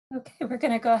Okay, we're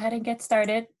going to go ahead and get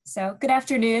started. So good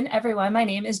afternoon, everyone. My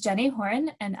name is Jenny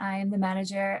Horn, and I am the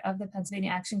manager of the Pennsylvania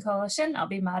Action Coalition. I'll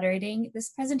be moderating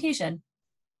this presentation.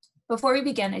 Before we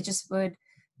begin, I just would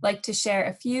like to share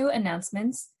a few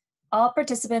announcements. All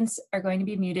participants are going to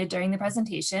be muted during the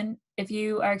presentation. If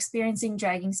you are experiencing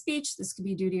dragging speech, this could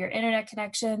be due to your internet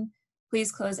connection.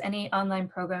 Please close any online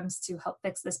programs to help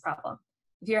fix this problem.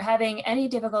 If you're having any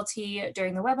difficulty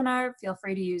during the webinar, feel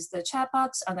free to use the chat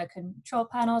box on the control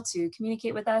panel to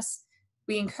communicate with us.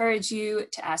 We encourage you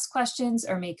to ask questions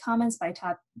or make comments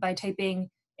by typing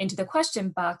into the question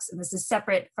box, and this is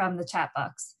separate from the chat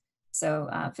box. So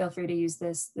feel free to use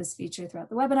this feature throughout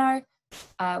the webinar.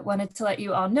 Wanted to let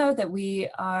you all know that we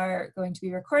are going to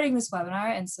be recording this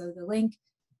webinar, and so the link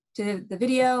to the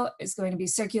video is going to be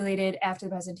circulated after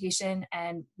the presentation,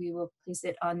 and we will place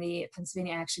it on the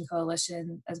Pennsylvania Action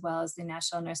Coalition as well as the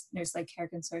National Nurse-Led Care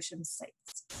Consortium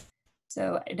sites.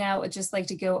 So now I'd just like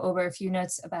to go over a few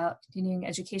notes about continuing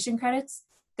education credits.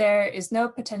 There is no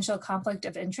potential conflict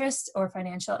of interest or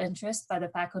financial interest by the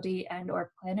faculty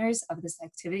and/or planners of this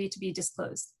activity to be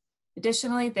disclosed.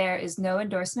 Additionally, there is no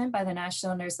endorsement by the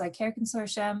National Nurse-Led Care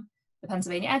Consortium, the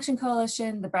Pennsylvania Action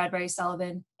Coalition, the Bradbury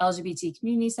Sullivan LGBT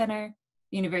Community Center,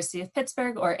 the University of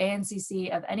Pittsburgh, or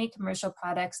ANCC of any commercial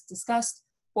products discussed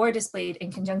or displayed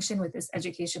in conjunction with this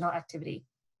educational activity.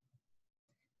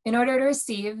 In order to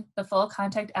receive the full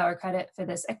contact hour credit for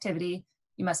this activity,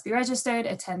 you must be registered,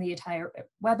 attend the entire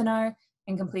webinar,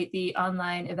 and complete the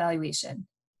online evaluation.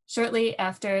 Shortly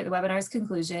after the webinar's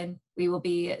conclusion, we will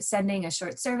be sending a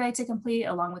short survey to complete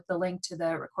along with the link to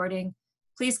the recording.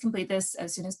 Please complete this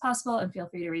as soon as possible and feel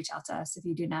free to reach out to us if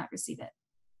you do not receive it.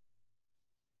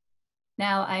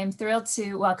 Now, I am thrilled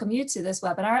to welcome you to this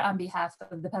webinar on behalf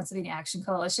of the Pennsylvania Action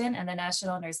Coalition and the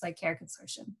National Nurse-Led Care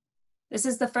Consortium. This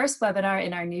is the first webinar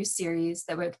in our new series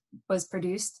that was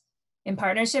produced in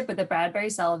partnership with the Bradbury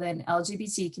Sullivan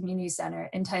LGBT Community Center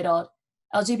entitled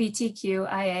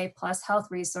LGBTQIA+ Health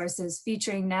Resources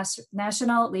featuring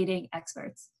national leading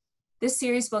experts. This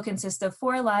series will consist of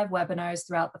 4 live webinars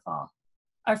throughout the fall.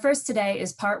 Our first today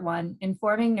is part 1,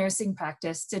 Informing Nursing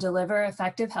Practice to Deliver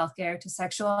Effective Healthcare to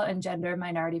Sexual and Gender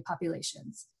Minority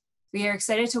Populations. We are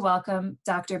excited to welcome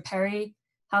Dr. Perry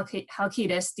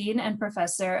Halkitis, Dean and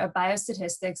Professor of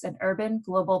Biostatistics and Urban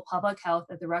Global Public Health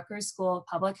at the Rutgers School of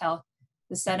Public Health,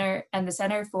 the Center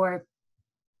for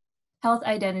Health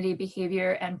Identity,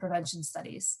 Behavior, and Prevention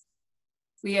Studies.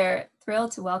 We are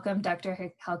thrilled to welcome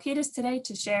Dr. Halkitis today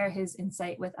to share his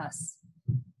insight with us.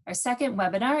 Our second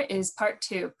webinar is part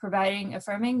 2, Providing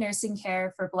Affirming Nursing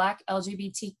Care for Black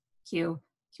LGBTQ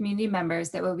community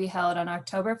members, that will be held on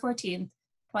October 14th,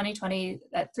 2020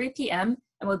 at 3 p.m.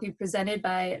 and will be presented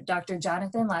by Dr.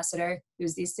 Jonathan Lassiter, who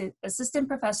is the Assistant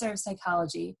Professor of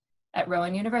Psychology at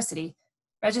Rowan University.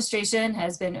 Registration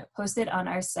has been posted on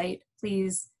our site.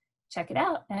 Please check it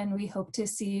out, and we hope to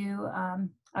see you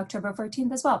October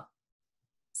 14th as well.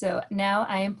 So now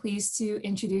I am pleased to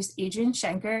introduce Adrian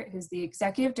Schenker, who's the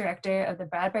Executive Director of the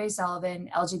Bradbury Sullivan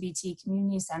LGBT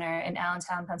Community Center in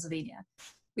Allentown, Pennsylvania.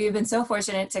 We have been so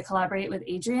fortunate to collaborate with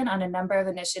Adrian on a number of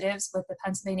initiatives with the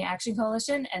Pennsylvania Action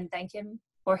Coalition and thank him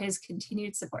for his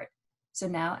continued support. So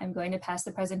now I'm going to pass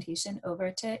the presentation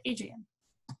over to Adrian.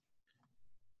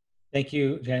 Thank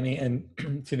you, Jenny, and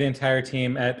to the entire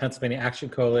team at Pennsylvania Action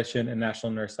Coalition and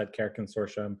National Nurse-Led Care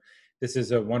Consortium. This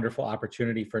is a wonderful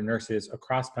opportunity for nurses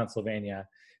across Pennsylvania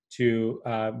to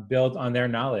build on their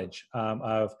knowledge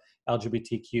of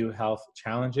LGBTQ health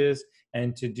challenges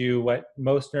and to do what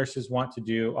most nurses want to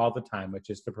do all the time,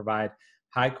 which is to provide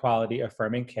high quality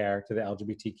affirming care to the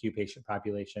LGBTQ patient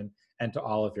population and to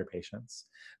all of your patients.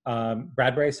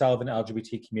 Bradbury Sullivan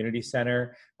LGBT Community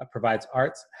Center provides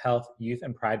arts, health, youth,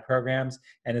 and pride programs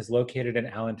and is located in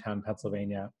Allentown,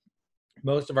 Pennsylvania.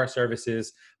 Most of our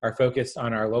services are focused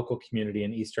on our local community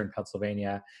in Eastern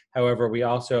Pennsylvania. However, we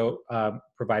also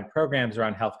provide programs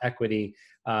around health equity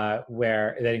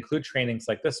that include trainings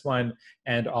like this one,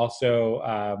 and also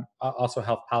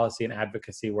health policy and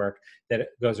advocacy work that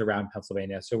goes around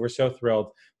Pennsylvania. So we're so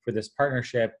thrilled for this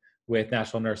partnership with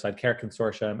National Nurse-Led Care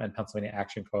Consortium and Pennsylvania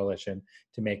Action Coalition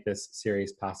to make this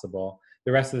series possible.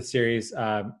 The rest of the series each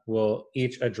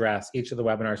of the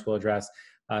webinars will address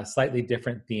slightly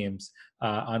different themes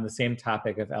on the same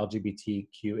topic of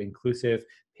LGBTQ inclusive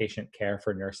patient care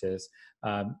for nurses.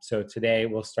 So today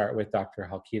we'll start with Dr.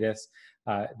 Halkitis.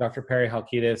 Dr. Perry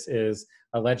Halkitis is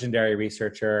a legendary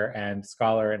researcher and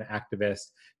scholar and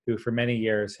activist who for many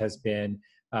years has been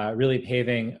really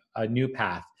paving a new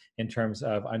path in terms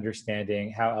of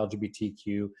understanding how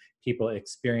LGBTQ people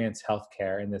experience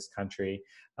healthcare in this country.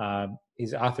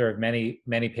 He's author of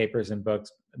many papers and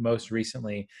books, most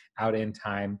recently out in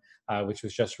Time, which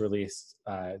was just released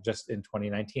just in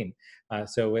 2019.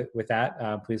 So with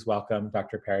that, please welcome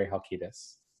Dr. Perry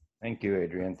Halkitis. Thank you,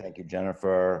 Adrian. Thank you,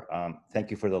 Jennifer. Thank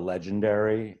you for the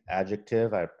legendary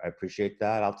adjective. I appreciate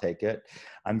that. I'll take it.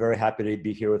 I'm very happy to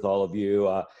be here with all of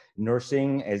you.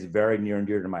 Nursing is very near and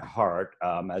dear to my heart.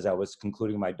 As I was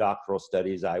concluding my doctoral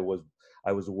studies, I was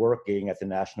working at the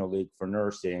National League for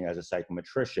Nursing as a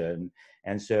psychometrician,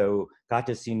 and so got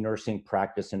to see nursing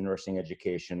practice and nursing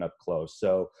education up close.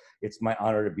 So it's my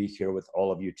honor to be here with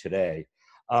all of you today.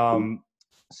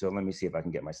 So let me see if I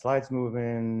can get my slides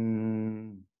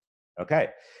moving. Okay,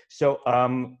 so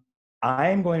I'm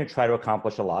going to try to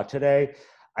accomplish a lot today.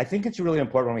 I think it's really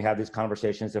important when we have these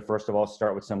conversations to first of all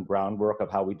start with some groundwork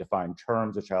of how we define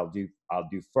terms, which I'll do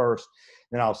first.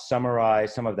 Then I'll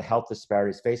summarize some of the health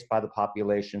disparities faced by the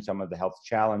population, some of the health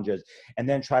challenges, and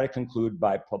then try to conclude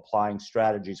by applying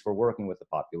strategies for working with the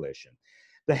population.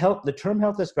 The term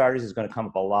health disparities is going to come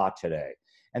up a lot today.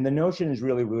 And the notion is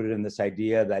really rooted in this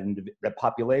idea that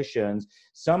populations,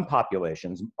 some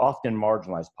populations, often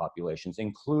marginalized populations,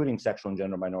 including sexual and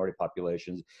gender minority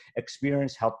populations,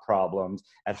 experience health problems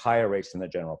at higher rates than the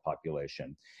general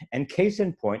population. And case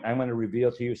in point, I'm going to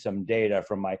reveal to you some data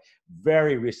from my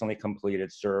very recently completed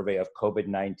survey of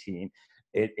COVID-19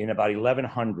 in about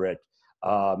 1,100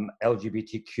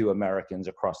 LGBTQ Americans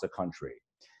across the country.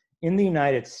 In the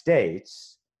United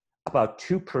States, about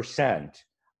 2%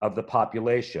 of the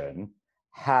population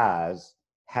has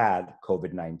had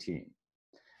COVID-19.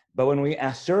 But when we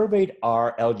surveyed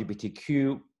our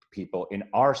LGBTQ people in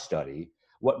our study,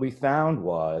 what we found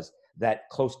was that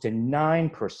close to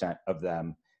 9% of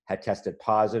them had tested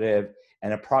positive,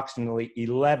 and approximately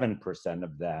 11%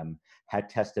 of them had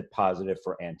tested positive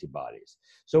for antibodies.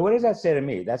 So what does that say to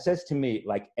me? That says to me,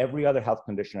 like every other health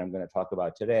condition I'm going to talk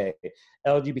about today,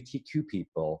 LGBTQ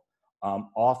people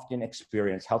often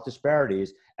experience health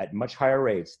disparities at much higher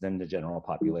rates than the general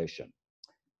population.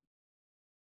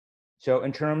 So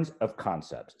in terms of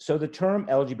concepts, so the term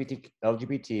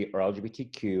LGBT or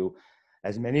LGBTQ,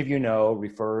 as many of you know,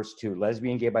 refers to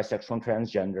lesbian, gay, bisexual, and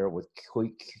transgender, with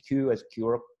Q as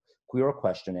queer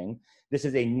questioning. This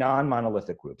is a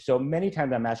non-monolithic group. So many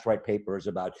times I'm asked to write papers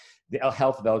about the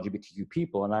health of LGBTQ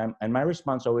people, and my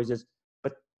response always is,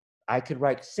 but I could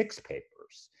write 6 papers.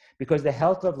 Because the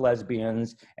health of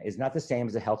lesbians is not the same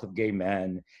as the health of gay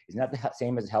men, is not the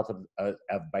same as the health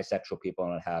of bisexual people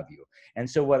and what have you. And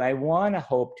so what I want to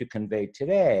hope to convey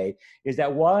today is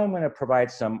that while I'm going to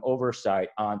provide some oversight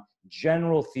on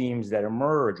general themes that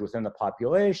emerge within the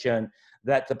population,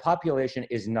 that the population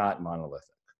is not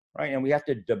monolithic, right? And we have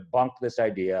to debunk this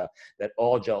idea that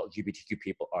all LGBTQ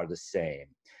people are the same.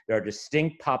 There are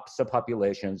distinct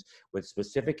subpopulations with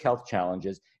specific health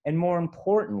challenges, and more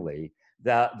importantly,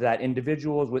 that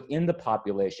individuals within the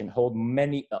population hold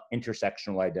many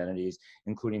intersectional identities,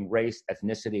 including race,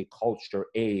 ethnicity, culture,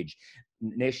 age,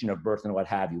 nation of birth, and what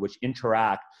have you, which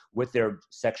interact with their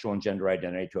sexual and gender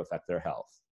identity to affect their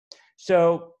health.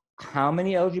 So how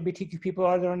many LGBTQ people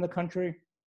are there in the country?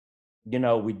 You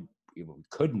know, we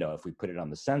could know if we put it on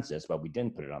the census, but we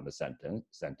didn't put it on the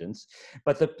sentence.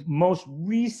 But the most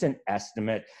recent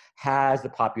estimate has the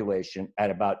population at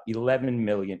about 11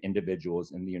 million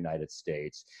individuals in the United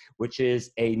States, which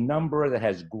is a number that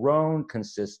has grown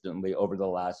consistently over the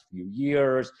last few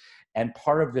years. And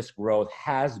part of this growth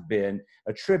has been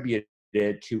attributed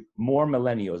to more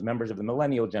millennials, members of the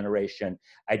millennial generation,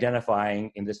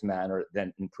 identifying in this manner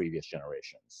than in previous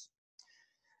generations.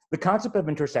 The concept of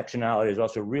intersectionality is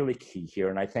also really key here,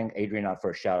 and I thank Adrian for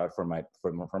a shout out for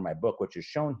my book, which is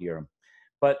shown here.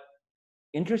 But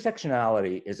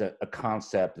intersectionality is a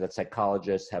concept that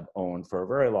psychologists have owned for a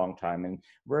very long time, and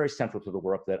very central to the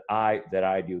work that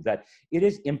I do, that it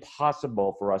is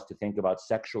impossible for us to think about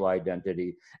sexual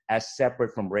identity as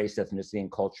separate from race, ethnicity,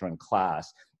 and culture and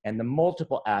class, and the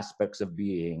multiple aspects of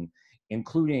being,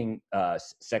 including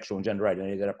sexual and gender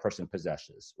identity that a person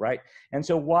possesses, right? And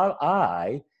so while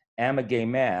I am a gay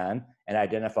man and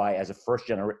identify as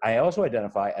I also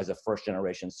identify as a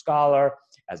first-generation scholar,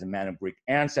 as a man of Greek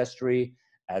ancestry,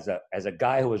 as a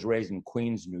guy who was raised in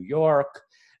Queens, New York,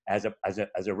 as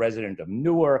a resident of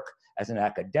Newark, as an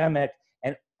academic,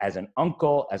 and as an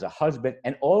uncle, as a husband,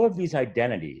 and all of these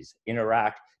identities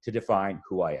interact to define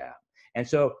who I am. And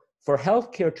so for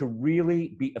healthcare to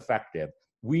really be effective,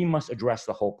 we must address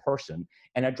the whole person,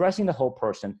 and addressing the whole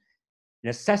person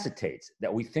necessitates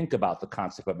that we think about the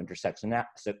concept of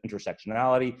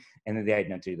intersectionality and the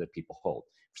identity that people hold.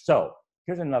 So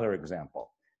here's another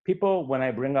example. People, when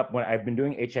I've been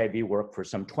doing HIV work for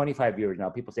some 25 years now,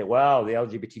 people say, well, the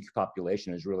LGBTQ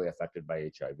population is really affected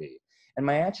by HIV. And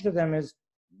my answer to them is,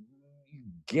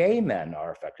 gay men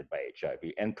are affected by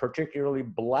HIV, and particularly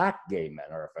Black gay men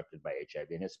are affected by HIV,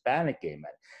 and Hispanic gay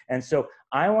men. And so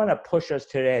I want to push us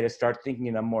today to start thinking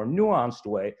in a more nuanced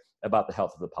way about the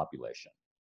health of the population.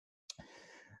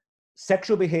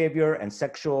 Sexual behavior and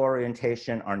sexual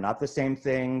orientation are not the same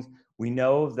things. We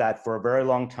know that for a very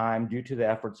long time, due to the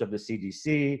efforts of the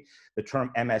CDC, the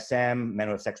term MSM, men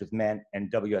who have sex with men,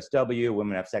 and WSW,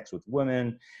 women have sex with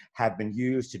women, have been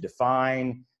used to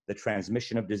define the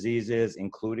transmission of diseases,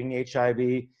 including HIV.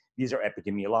 These are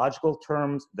epidemiological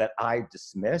terms that I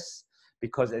dismiss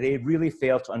because they really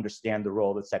fail to understand the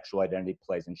role that sexual identity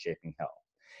plays in shaping health.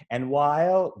 And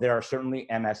while there are certainly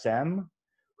MSM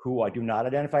who do not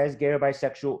identify as gay or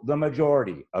bisexual, the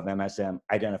majority of MSM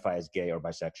identify as gay or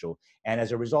bisexual. And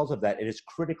as a result of that, it is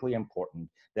critically important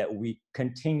that we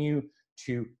continue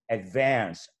to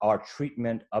advance our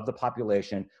treatment of the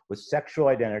population with sexual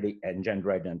identity and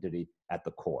gender identity at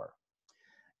the core.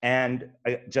 And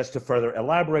just to further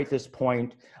elaborate this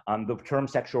point, the term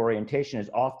sexual orientation is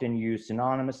often used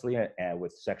synonymously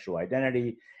with sexual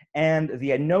identity. And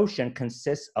the notion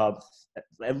consists of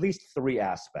at least three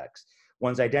aspects: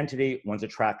 one's identity, one's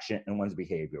attraction, and one's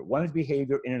behavior. One's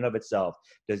behavior in and of itself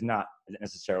does not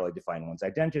necessarily define one's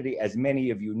identity. As many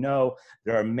of you know,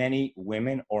 there are many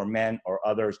women or men or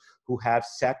others who have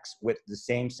sex with the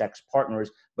same sex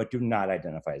partners, but do not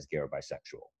identify as gay or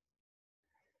bisexual.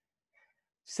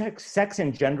 Sex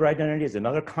and gender identity is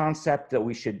another concept that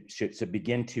we should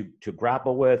begin to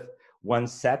grapple with.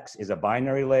 One's sex is a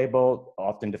binary label,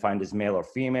 often defined as male or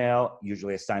female,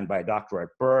 usually assigned by a doctor at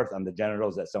birth on the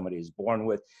genitals that somebody is born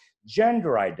with.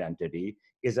 Gender identity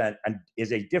is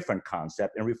a different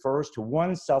concept and refers to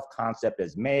one's self-concept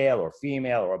as male or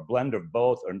female or a blend of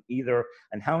both or either,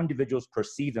 and how individuals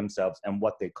perceive themselves and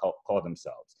what they call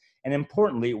themselves. And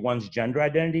importantly, one's gender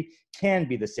identity can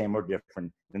be the same or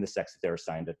different than the sex that they're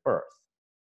assigned at birth.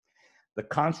 The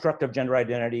construct of gender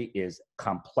identity is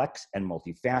complex and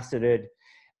multifaceted.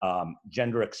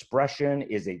 Gender expression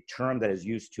is a term that is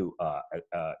used to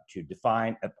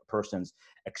define a person's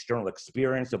external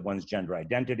experience of one's gender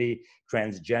identity.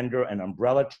 Transgender, an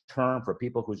umbrella term for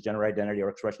people whose gender identity or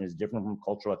expression is different from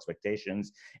cultural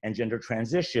expectations. And gender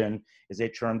transition is a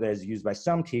term that is used by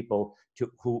some people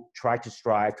who try to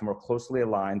strive to more closely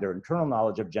align their internal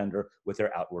knowledge of gender with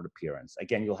their outward appearance.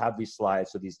 Again, you'll have these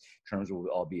slides, so these terms will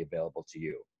all be available to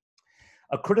you.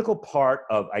 A critical part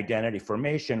of identity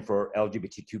formation for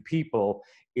LGBTQ people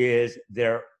is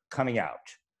their coming out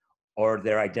or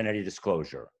their identity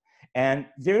disclosure. And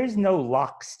there is no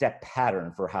lockstep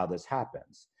pattern for how this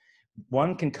happens.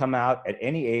 One can come out at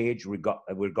any age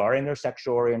regarding their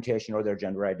sexual orientation or their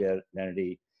gender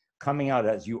identity. Coming out,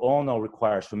 as you all know,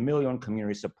 requires familial and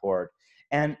community support.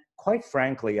 And quite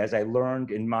frankly, as I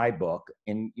learned in my book,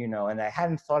 and I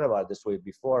hadn't thought about it this way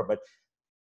before, but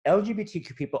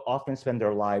LGBTQ people often spend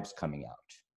their lives coming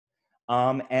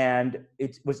out. And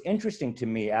it was interesting to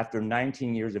me after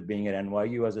 19 years of being at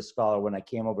NYU as a scholar, when I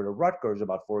came over to Rutgers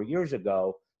about 4 years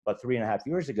ago, about 3.5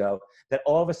 years ago, that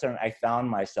all of a sudden I found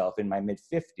myself in my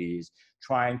mid-50s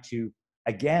trying to,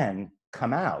 again,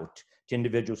 come out to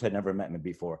individuals who had never met me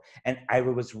before. And I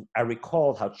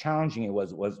recalled how challenging it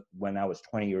was when I was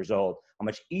 20 years old, how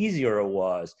much easier it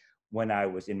was when I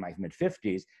was in my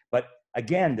mid-50s. But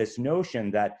again, this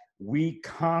notion that we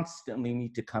constantly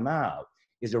need to come out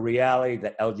is a reality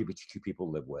that LGBTQ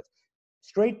people live with.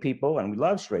 Straight people, and we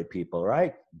love straight people,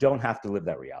 right, don't have to live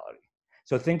that reality.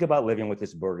 So think about living with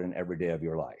this burden every day of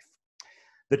your life.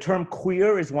 The term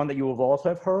queer is one that you will also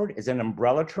have heard, is an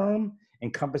umbrella term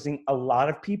encompassing a lot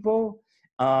of people.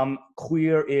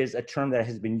 Queer is a term that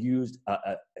has been used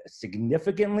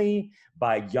significantly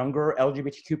by younger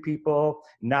LGBTQ people,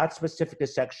 not specific to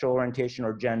sexual orientation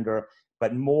or gender,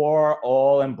 but more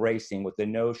all-embracing, with the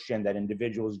notion that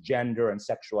individuals' gender and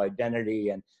sexual identity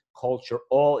and culture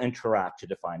all interact to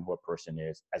define who a person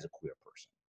is as a queer person.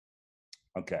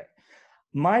 Okay.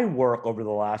 My work over the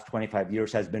last 25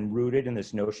 years has been rooted in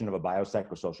this notion of a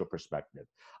biopsychosocial perspective.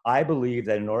 I believe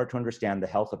that in order to understand the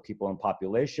health of people and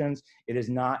populations, it is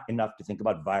not enough to think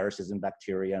about viruses and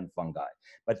bacteria and fungi,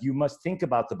 but you must think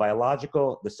about the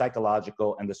biological, the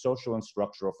psychological, and the social and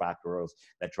structural factors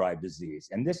that drive disease.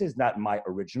 And this is not my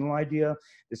original idea.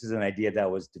 This is an idea that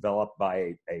was developed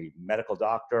by a medical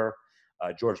doctor,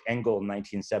 George Engel, in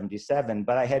 1977,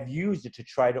 but I have used it to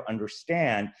try to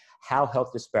understand how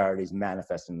health disparities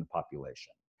manifest in the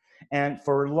population. And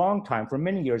for a long time, for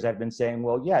many years, I've been saying,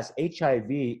 well, yes, HIV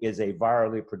is a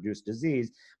virally produced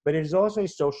disease, but it is also a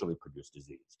socially produced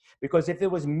disease. Because if it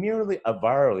was merely a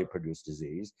virally produced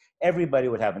disease, everybody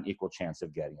would have an equal chance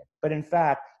of getting it. But in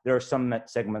fact, there are some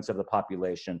segments of the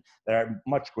population that are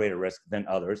much greater risk than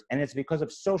others. And it's because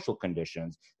of social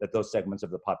conditions that those segments of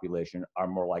the population are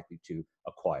more likely to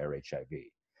acquire HIV.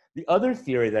 The other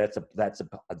theory that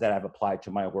I've applied to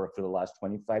my work for the last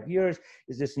 25 years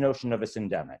is this notion of a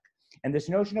syndemic. And this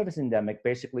notion of a syndemic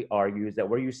basically argues that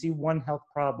where you see one health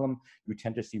problem, you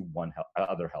tend to see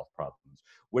other health problems.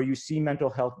 Where you see mental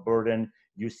health burden,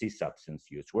 you see substance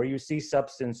use. Where you see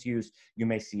substance use, you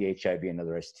may see HIV and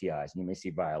other STIs, and you may see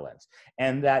violence.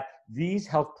 And that these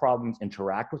health problems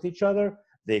interact with each other,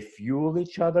 they fuel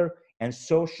each other, and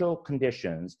social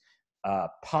conditions,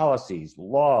 policies,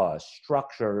 laws,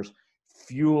 structures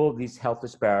fuel these health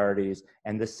disparities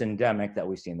and the syndemic that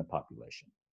we see in the population.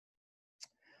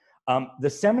 The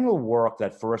seminal work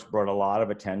that first brought a lot of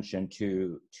attention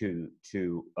to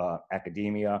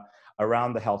academia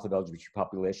around the health of LGBT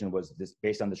population was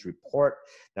based on this report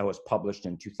that was published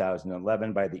in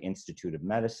 2011 by the Institute of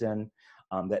Medicine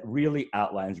that really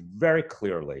outlines very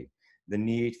clearly the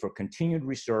need for continued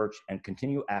research and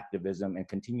continued activism and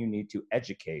continued need to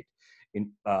educate in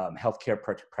healthcare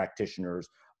practitioners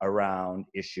around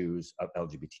issues of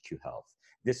LGBTQ health.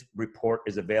 This report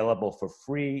is available for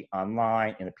free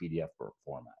online in a PDF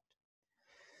format.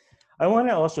 I want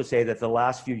to also say that the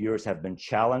last few years have been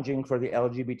challenging for the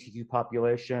LGBTQ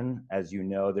population. As you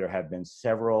know, there have been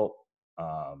several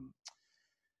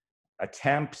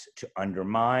attempts to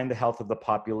undermine the health of the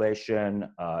population,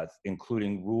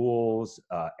 including rules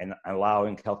and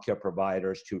allowing healthcare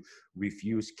providers to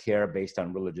refuse care based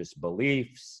on religious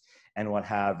beliefs and what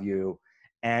have you.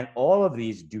 And all of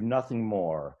these do nothing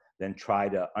more than try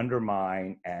to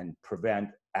undermine and prevent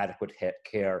adequate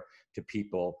care to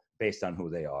people based on who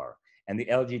they are. And the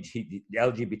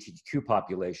LGBTQ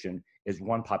population is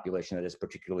one population that is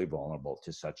particularly vulnerable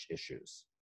to such issues.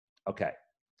 Okay,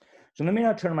 so let me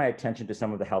now turn my attention to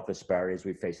some of the health disparities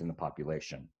we face in the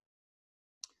population.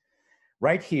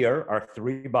 Right here are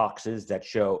 3 boxes that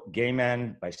show gay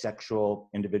men, bisexual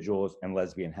individuals, and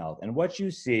lesbian health. And what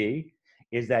you see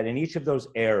is that in each of those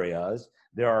areas,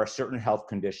 there are certain health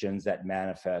conditions that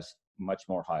manifest much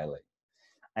more highly.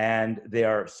 And they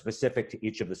are specific to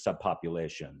each of the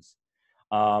subpopulations.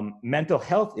 Mental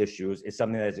health issues is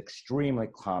something that is extremely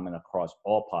common across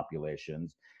all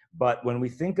populations. But when we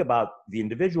think about the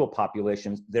individual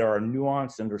populations, there are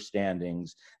nuanced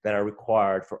understandings that are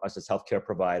required for us as healthcare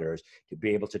providers to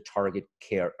be able to target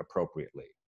care appropriately.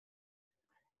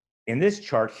 In this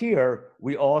chart here,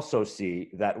 we also see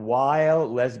that while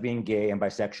lesbian, gay, and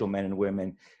bisexual men and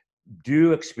women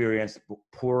do experience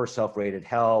poorer self-rated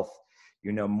health,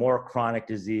 more chronic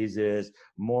diseases,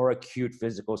 more acute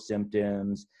physical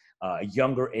symptoms, a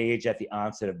younger age at the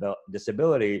onset of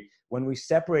disability, when we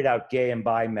separate out gay and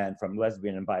bi men from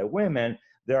lesbian and bi women,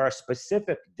 there are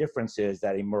specific differences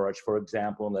that emerge. For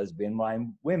example, in lesbian and bi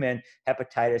women,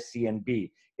 hepatitis C and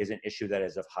B is an issue that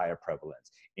is of higher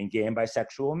prevalence. In gay and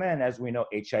bisexual men, as we know,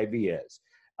 HIV is.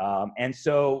 And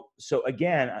so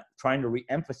again, trying to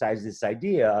reemphasize this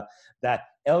idea that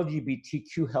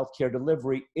LGBTQ healthcare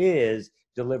delivery is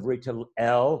delivery to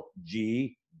L,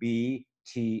 G, B,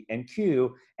 T, and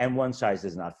Q, and one size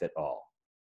does not fit all.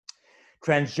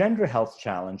 Transgender health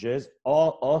challenges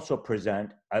also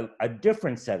present a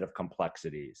different set of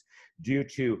complexities due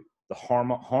to the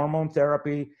hormone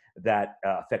therapy that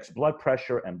affects blood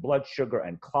pressure and blood sugar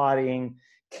and clotting,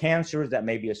 cancers that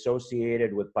may be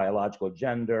associated with biological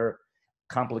gender,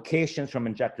 complications from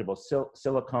injectable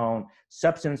silicone,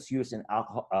 substance use in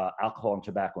alcohol and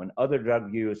tobacco and other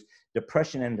drug use,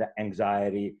 depression and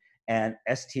anxiety, and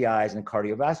STIs and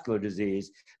cardiovascular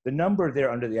disease. The number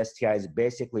there under the STIs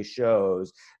basically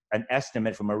shows an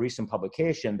estimate from a recent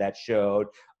publication that showed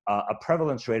a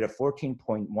prevalence rate of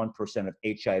 14.1% of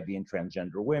HIV in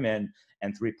transgender women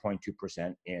and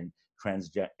 3.2% in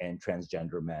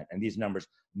transgender men. And these numbers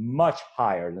much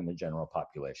higher than the general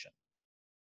population.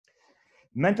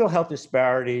 Mental health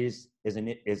disparities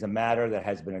is a matter that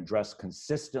has been addressed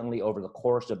consistently over the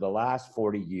course of the last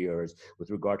 40 years with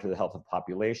regard to the health of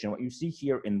population. What you see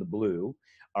here in the blue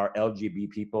are LGBT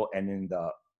people, and in the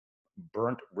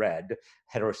burnt red,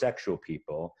 heterosexual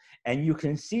people. And you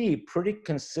can see pretty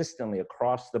consistently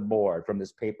across the board from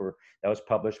this paper that was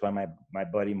published by my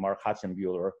buddy Mark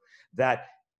Hotzenbuehler that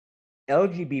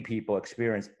LGBT people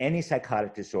experience any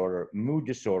psychotic disorder, mood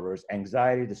disorders,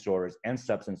 anxiety disorders, and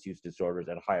substance use disorders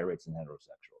at higher rates than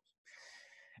heterosexuals.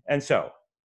 And so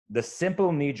the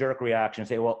simple knee-jerk reaction,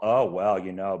 say, well, oh, well,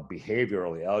 you know,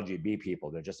 behaviorally, LGBT people,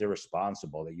 they're just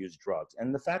irresponsible, they use drugs.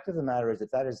 And the fact of the matter is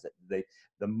that that is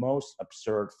the most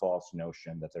absurd false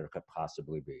notion that there could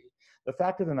possibly be. The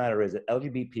fact of the matter is that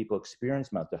LGBT people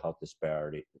experience mental health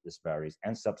disparities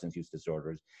and substance use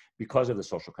disorders because of the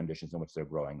social conditions in which they're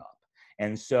growing up.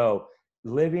 And so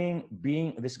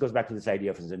this goes back to this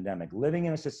idea of an endemic, living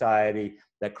in a society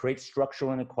that creates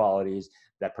structural inequalities,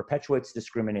 that perpetuates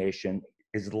discrimination,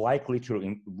 is likely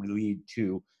to lead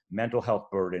to mental health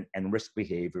burden and risk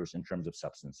behaviors in terms of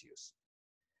substance use.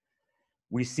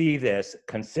 We see this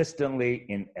consistently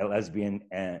in lesbian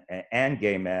and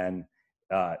gay men,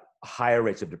 higher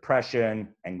rates of depression,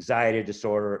 anxiety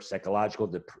disorder,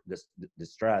 psychological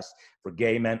distress. For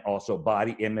gay men, also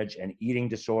body image and eating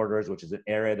disorders, which is an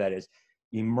area that is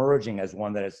emerging as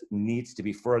one that needs to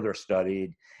be further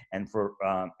studied, and for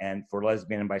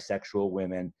lesbian and bisexual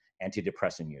women,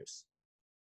 antidepressant use.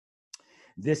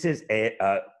 This is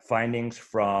findings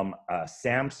from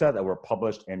SAMHSA that were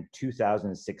published in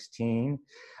 2016.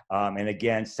 And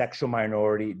again, sexual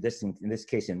minority, in this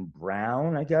case in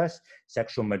brown, I guess,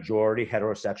 sexual majority,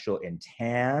 heterosexual in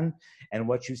tan. And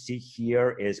what you see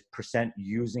here is percent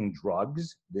using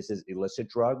drugs. This is illicit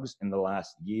drugs in the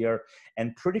last year.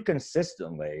 And pretty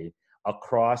consistently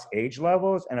across age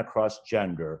levels and across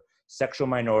gender, sexual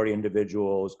minority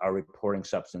individuals are reporting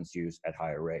substance use at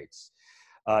higher rates.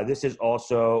 This is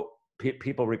also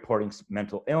people reporting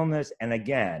mental illness, and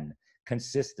again,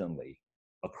 consistently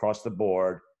across the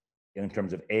board in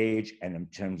terms of age and in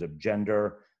terms of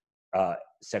gender,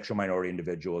 sexual minority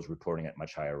individuals reporting at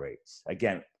much higher rates.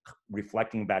 Again,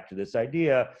 reflecting back to this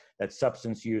idea that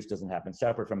substance use doesn't happen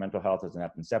separate from mental health, doesn't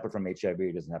happen separate from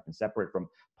HIV, doesn't happen separate from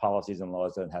policies and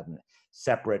laws, doesn't happen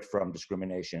separate from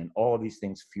discrimination. All of these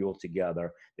things fuel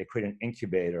together. They create an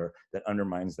incubator that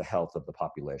undermines the health of the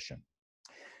population.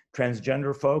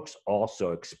 Transgender folks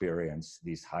also experience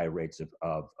these high rates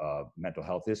of mental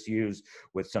health issues,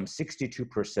 with some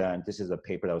 62%. This is a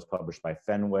paper that was published by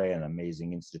Fenway, an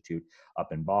amazing institute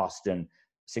up in Boston.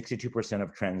 62%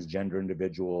 of transgender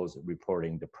individuals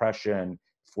reporting depression,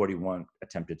 41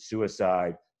 attempted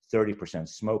suicide, 30%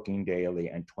 smoking daily,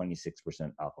 and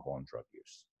 26% alcohol and drug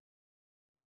use.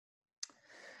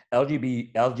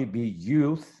 LGBT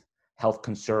youth health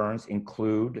concerns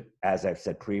include, as I've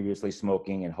said previously,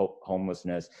 smoking and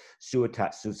homelessness,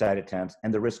 suicide attempts,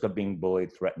 and the risk of being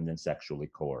bullied, threatened, and sexually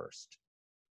coerced.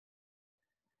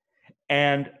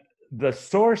 And the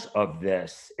source of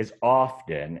this is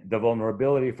often, the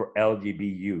vulnerability for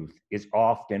LGBT youth is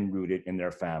often rooted in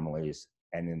their families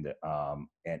and in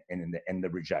the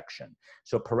rejection.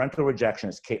 So parental rejection,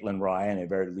 as Caitlin Ryan, a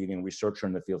very leading researcher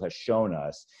in the field, has shown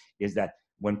us, is that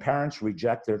when parents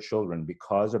reject their children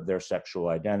because of their sexual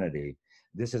identity,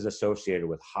 this is associated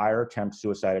with higher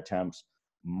suicide attempts,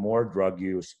 more drug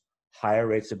use, higher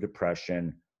rates of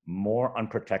depression, more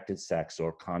unprotected sex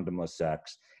or condomless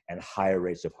sex, and higher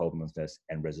rates of homelessness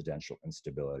and residential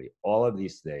instability. All of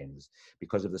these things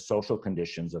because of the social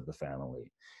conditions of the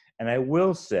family. And I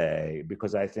will say,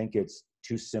 because I think it's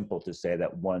too simple to say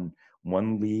that one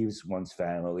leaves one's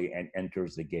family and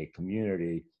enters the gay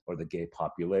community or the gay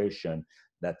population,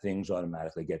 that things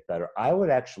automatically get better. I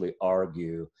would actually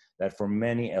argue that for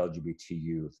many LGBT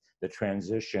youth, the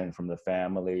transition from the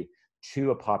family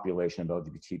to a population of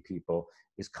LGBT people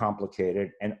is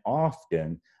complicated, and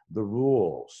often the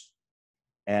rules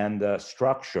and the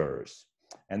structures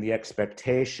and the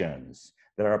expectations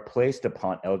that are placed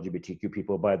upon LGBTQ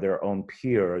people by their own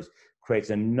peers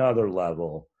creates another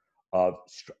level of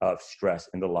stress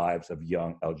in the lives of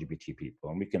young LGBT people.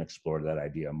 And we can explore that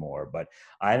idea more, but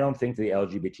I don't think the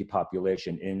LGBT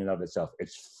population in and of itself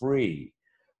is free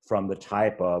from the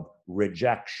type of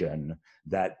rejection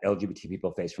that LGBT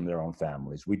people face from their own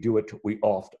families. We do it, we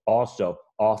also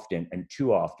often, and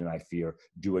too often I fear,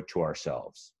 do it to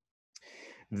ourselves.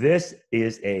 This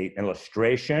is an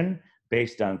illustration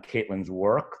based on Caitlin's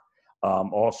work,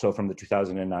 also from the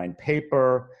 2009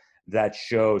 paper, that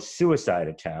shows suicide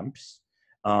attempts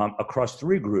across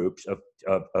three groups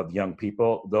of young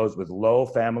people: those with low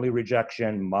family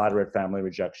rejection, moderate family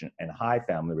rejection, and high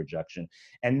family rejection.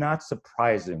 And not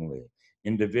surprisingly,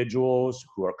 individuals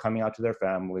who are coming out to their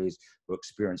families who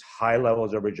experience high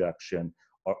levels of rejection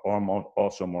are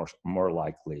also more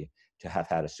likely to have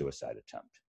had a suicide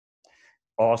attempt.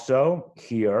 Also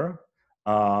here,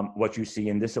 what you see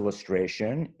in this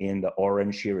illustration, in the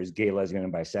orange here is gay, lesbian,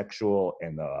 and bisexual,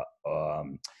 and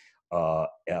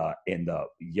in the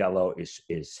yellow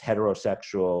is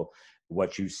heterosexual.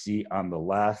 What you see on the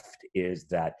left is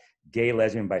that gay,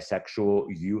 lesbian, bisexual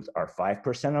youth are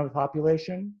 5% of the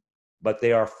population, but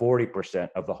they are 40%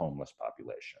 of the homeless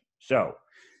population. So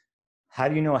how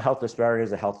do you know a health disparity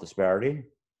is a health disparity?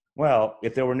 Well,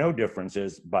 if there were no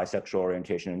differences by sexual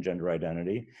orientation and gender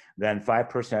identity, then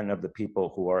 5% of the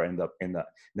people who are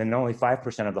then only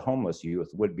 5% of the homeless youth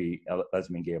would be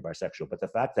lesbian, gay, or bisexual. But the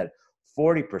fact that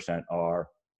 40% are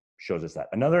shows us that.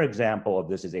 Another example of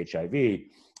this is HIV.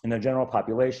 In the general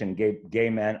population, gay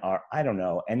men are, I don't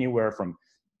know, anywhere from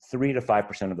 3 to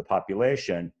 5% of the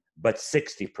population, but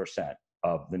 60%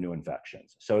 of the new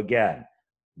infections. So again,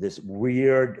 this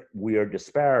weird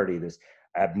disparity, this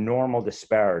abnormal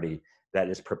disparity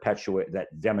that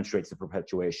demonstrates the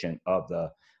perpetuation of the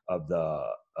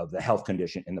health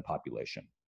condition in the population.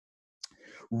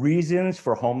 Reasons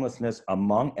for homelessness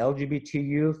among LGBT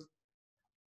youth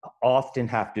often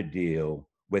have to deal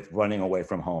with running away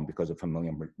from home because of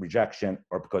familial rejection,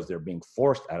 or because they're being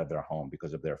forced out of their home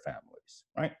because of their families,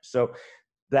 right? So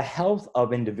the health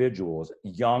of individuals,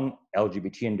 young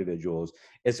LGBT individuals,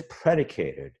 is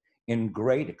predicated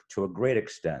to a great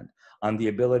extent on the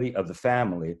ability of the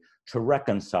family to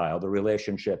reconcile the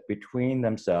relationship between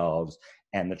themselves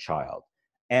and the child.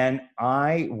 And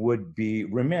I would be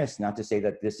remiss not to say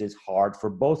that this is hard for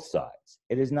both sides.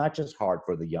 It is not just hard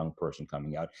for the young person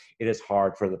coming out, it is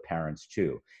hard for the parents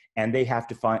too. And they have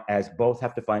to both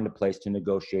have to find a place to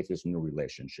negotiate this new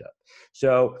relationship.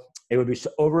 So it would be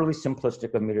overly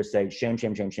simplistic of me to say shame,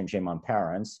 shame, shame, shame, shame on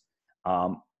parents.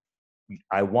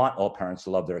 I want all parents to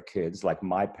love their kids, like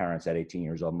my parents at 18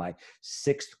 years old, my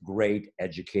 6th grade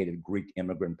educated Greek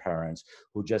immigrant parents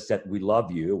who just said, "We love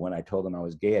you," when I told them I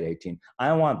was gay at 18.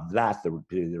 I want that to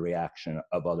be the reaction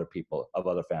of other people, of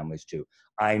other families too.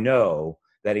 I know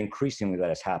that increasingly that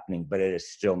is happening, but it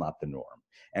is still not the norm.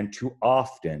 And too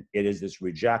often it is this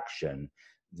rejection,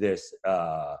 this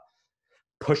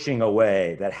pushing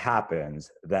away that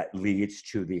happens that leads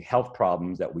to the health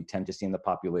problems that we tend to see in the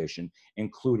population,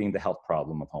 including the health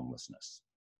problem of homelessness.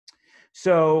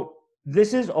 So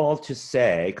this is all to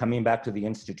say, coming back to the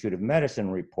Institute of Medicine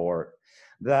report,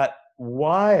 that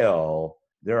while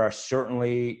there are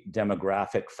certainly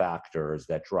demographic factors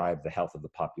that drive the health of the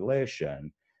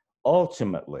population,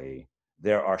 ultimately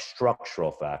there are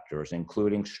structural factors,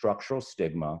 including structural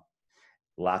stigma,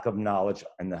 lack of knowledge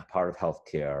on the part of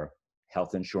healthcare,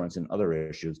 health insurance, and other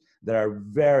issues that are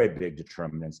very big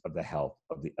determinants of the health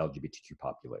of the LGBTQ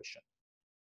population.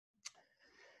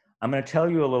 I'm going to tell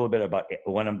you a little bit about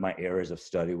one of my areas of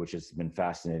study, which has been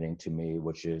fascinating to me,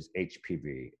 which is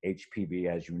HPV. HPV,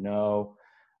 as you know,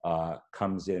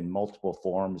 comes in multiple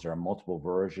forms. There are multiple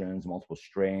versions, multiple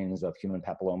strains of human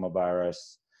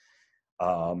papillomavirus.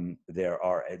 There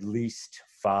are at least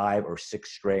 5 or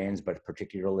 6 strains, but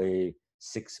particularly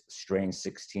 6 strains,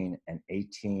 16 and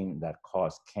 18, that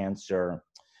cause cancer.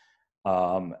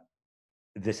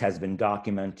 This has been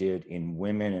documented in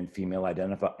women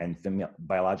and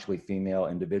biologically female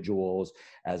individuals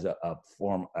as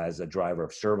a driver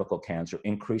of cervical cancer.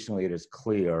 Increasingly, it is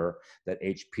clear that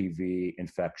HPV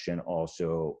infection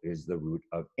also is the root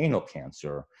of anal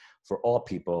cancer for all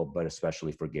people, but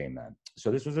especially for gay men. So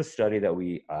this was a study that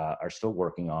we are still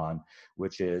working on,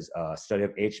 which is a study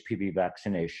of HPV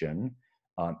vaccination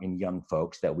in young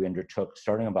folks that we undertook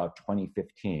starting about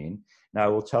 2015. Now, I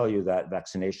will tell you that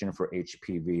vaccination for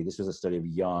HPV, this was a study of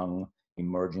young,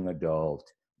 emerging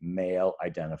adult,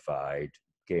 male-identified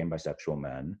gay and bisexual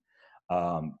men.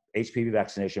 HPV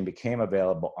vaccination became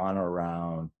available on or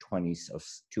around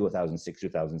 2006,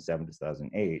 2007,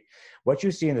 2008. What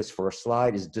you see in this first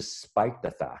slide is, despite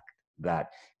the fact that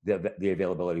the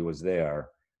availability was there,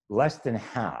 less than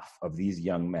half of these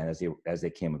young men as they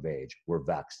came of age were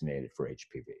vaccinated for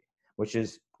HPV, which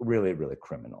is really, really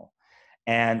criminal.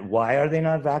 And why are they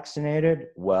not vaccinated?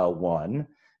 Well, one,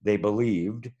 they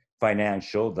believed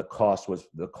the cost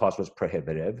was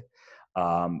prohibitive,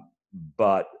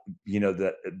 but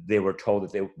they were told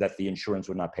that the insurance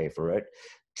would not pay for it.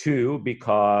 2,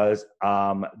 because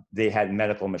they had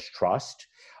medical mistrust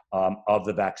of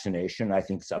the vaccination. I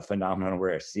think it's a phenomenon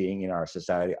we're seeing in our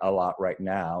society a lot right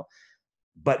now.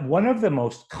 But one of the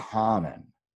most common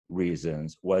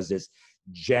reasons was this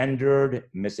gendered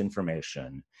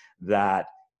misinformation that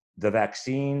the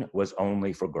vaccine was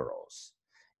only for girls.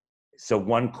 So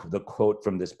the quote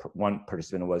from this one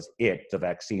participant was, the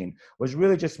vaccine was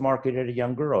really just marketed to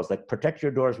young girls, like, protect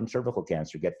your daughters from cervical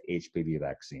cancer, get the HPV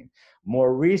vaccine.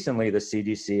 More recently, the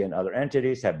CDC and other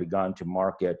entities have begun to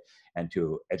market and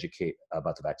to educate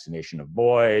about the vaccination of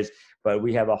boys, but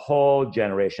we have a whole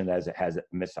generation that has a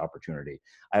missed opportunity.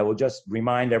 I will just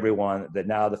remind everyone that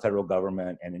now the federal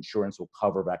government and insurance will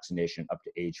cover vaccination up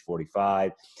to age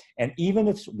 45. And even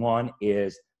if one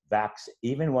is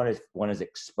even when one is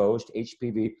exposed to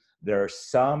HPV, there's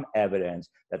some evidence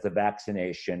that the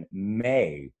vaccination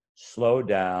may slow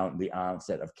down the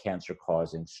onset of cancer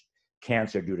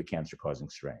due to cancer-causing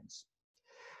strains.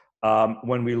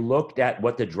 When we looked at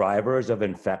what the drivers of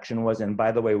infection was, and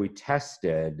by the way, we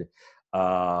tested,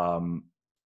 I'm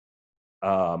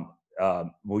sorry,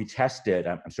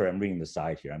 I'm reading the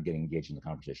side here. I'm getting engaged in the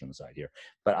conversation on the side here,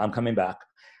 but I'm coming back.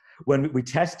 When we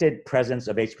tested presence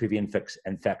of HPV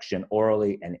infection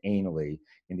orally and anally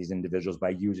in these individuals by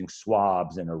using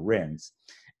swabs and a rinse,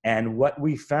 and what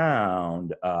we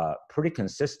found pretty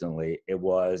consistently, it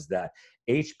was that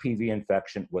HPV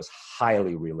infection was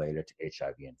highly related to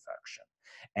HIV infection.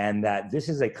 And that this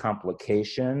is a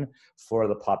complication for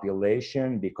the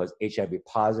population because HIV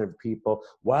positive people,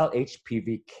 while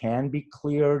HPV can be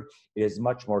cleared, it is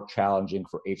much more challenging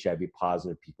for HIV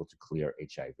positive people to clear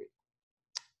HIV.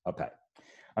 Okay.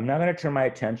 I'm now going to turn my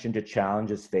attention to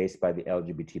challenges faced by the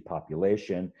LGBT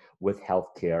population with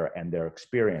healthcare and their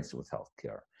experience with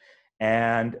healthcare.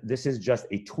 And this is just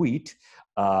a tweet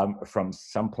from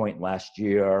some point last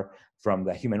year from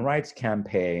the Human Rights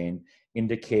Campaign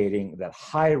indicating that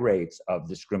high rates of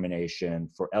discrimination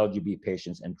for LGBT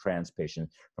patients and trans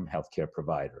patients from healthcare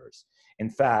providers. In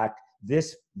fact,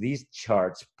 these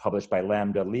charts published by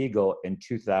Lambda Legal in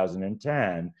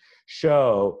 2010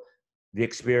 show the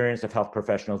experience of health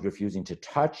professionals refusing to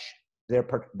touch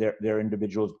their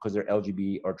individuals because they're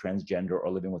LGBT or transgender or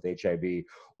living with HIV,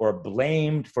 or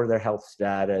blamed for their health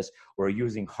status, or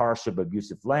using harsh or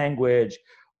abusive language,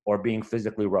 or being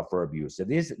physically rough or abusive.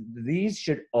 These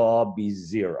should all be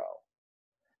zero,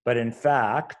 but in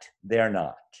fact, they're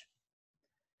not.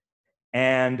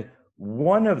 And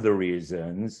one of the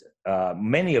reasons,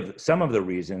 some of the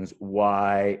reasons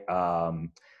why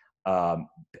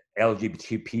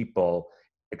LGBT people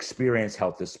experience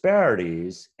health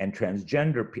disparities and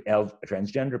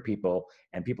transgender people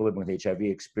and people living with HIV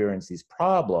experience these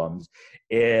problems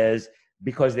is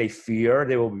because they fear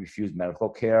they will be refused medical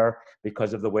care,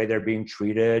 because of the way they're being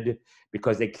treated,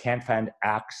 because they can't find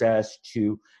access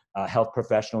to health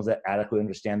professionals that adequately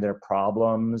understand their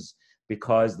problems,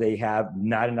 because they have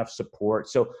not enough support.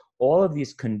 So all of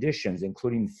these conditions,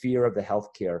 including fear of the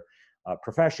healthcare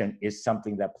profession, is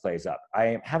something that plays up.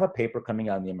 I have a paper coming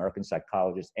out in the American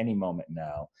Psychologist any moment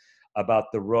now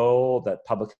about the role that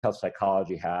public health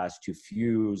psychology has to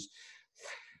fuse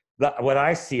what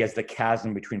I see as the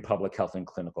chasm between public health and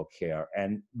clinical care.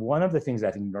 And one of the things I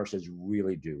think nurses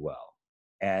really do well,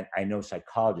 and I know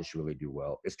psychologists really do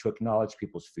well, is to acknowledge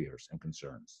people's fears and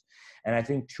concerns. And I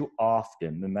think too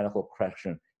often the medical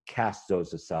profession casts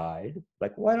those aside.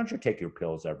 Like, why don't you take your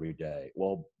pills every day?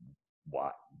 Well, why?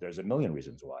 There's a million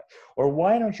reasons why. Or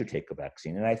why don't you take a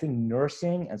vaccine? And I think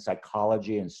nursing and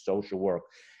psychology and social work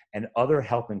and other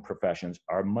helping professions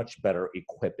are much better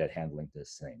equipped at handling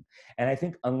this thing. And I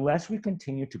think unless we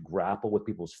continue to grapple with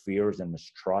people's fears and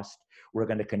mistrust, we're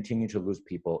going to continue to lose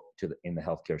people in the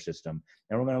healthcare system.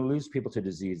 And we're going to lose people to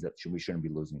disease that we shouldn't be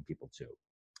losing people to.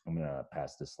 I'm going to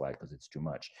pass this slide because it's too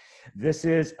much. This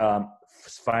is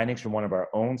findings from one of our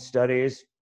own studies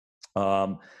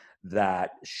that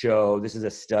show, this is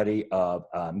a study of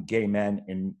gay men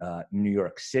in New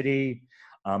York City.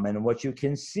 And what you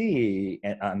can see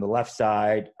on the left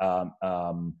side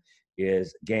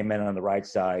is gay men, on the right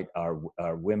side are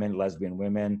women, lesbian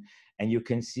women. And you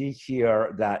can see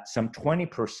here that some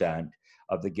 20%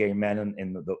 of the gay men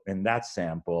in that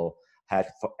sample had,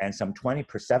 and some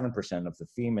 27% of the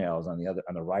females on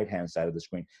the right-hand side of the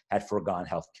screen had foregone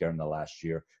healthcare in the last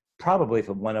year, probably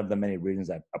for one of the many reasons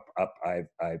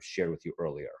I've shared with you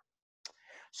earlier.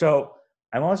 So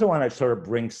I also want to sort of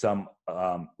bring some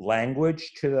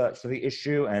language to the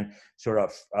issue and sort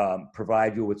of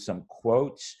provide you with some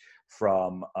quotes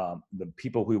from the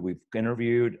people who we've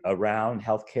interviewed around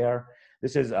healthcare.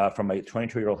 This is from a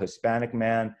 22-year-old Hispanic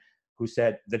man who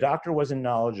said, the doctor wasn't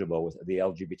knowledgeable with the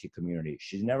LGBT community.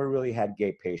 She's never really had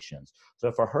gay patients.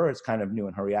 So for her, it's kind of new.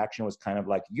 And her reaction was kind of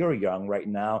like, you're young right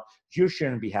now. You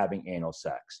shouldn't be having anal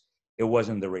sex. It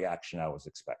wasn't the reaction I was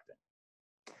expecting.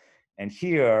 And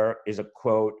here is a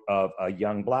quote of a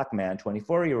young Black man,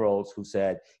 24-year-olds, who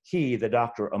said, he, the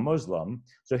doctor, a Muslim,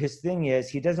 so his thing is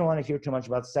he doesn't want to hear too much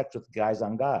about sex with guys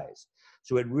on guys.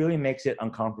 So it really makes it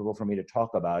uncomfortable for me to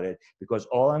talk about it because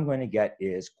all I'm going to get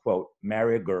is, quote,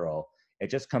 marry a girl. It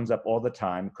just comes up all the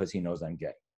time because he knows I'm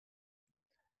gay.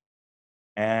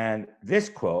 And this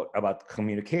quote about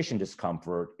communication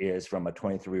discomfort is from a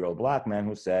 23-year-old Black man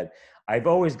who said, I've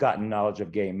always gotten knowledge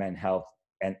of gay men's health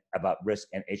and about risk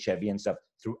and HIV and stuff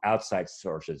through outside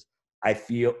sources. I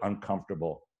feel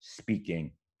uncomfortable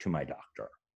speaking to my doctor.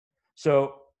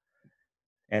 So,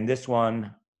 and this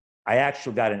one, I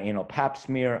actually got an anal pap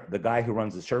smear. The guy who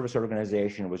runs the service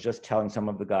organization was just telling some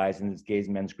of the guys in this gays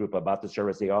men's group about the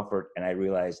service they offered, and I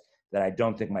realized that I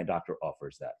don't think my doctor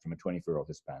offers that, from a 24-year-old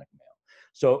Hispanic male.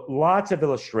 So lots of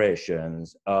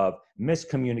illustrations of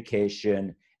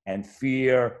miscommunication and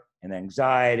fear and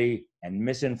anxiety and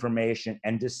misinformation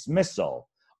and dismissal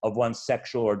of one's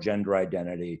sexual or gender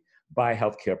identity by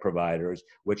healthcare providers,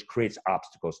 which creates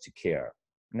obstacles to care.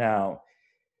 Now,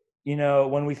 you know,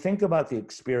 when we think about the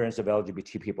experience of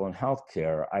LGBT people in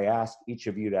healthcare, I ask each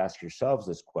of you to ask yourselves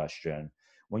this question.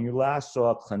 When you last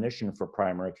saw a clinician for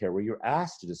primary care, were you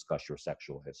asked to discuss your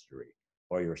sexual history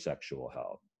or your sexual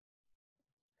health?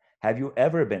 Have you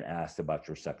ever been asked about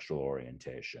your sexual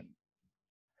orientation?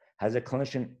 Has a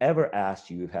clinician ever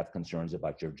asked you if you have concerns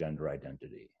about your gender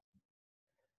identity?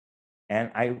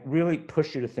 And I really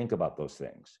push you to think about those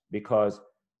things, because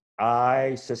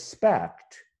I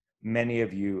suspect many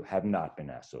of you have not been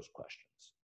asked those questions.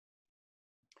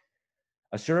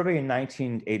 A survey in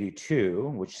 1982,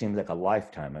 which seems like a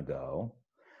lifetime ago,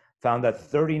 found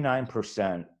that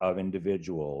 39% of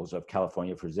individuals, of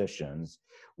California physicians,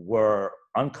 were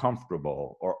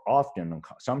uncomfortable or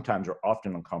sometimes or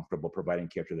often uncomfortable providing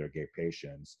care to their gay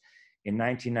patients. In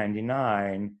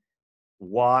 1999,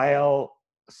 while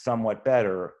somewhat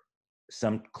better,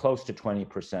 some close to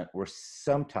 20% were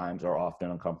sometimes or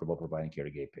often uncomfortable providing care to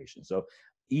gay patients. So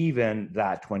even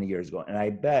that 20 years ago, and I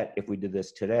bet if we did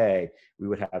this today, we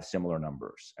would have similar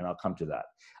numbers, and I'll come to that.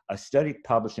 A study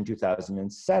published in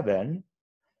 2007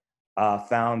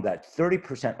 found that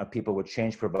 30% of people would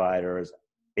change providers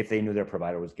if they knew their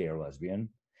provider was gay or lesbian,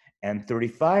 and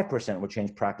 35% would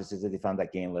change practices if they found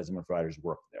that gay and lesbian providers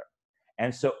worked there.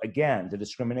 And so again, the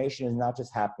discrimination is not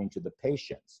just happening to the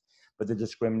patients, but the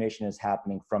discrimination is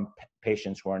happening from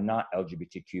patients who are not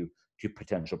LGBTQ to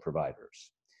potential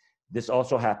providers. This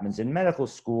also happens in medical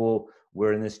school,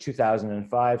 where in this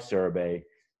 2005 survey,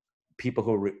 people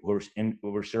who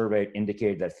were surveyed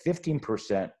indicated that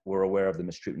 15% were aware of the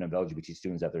mistreatment of LGBT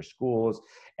students at their schools,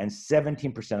 and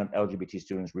 17% of LGBT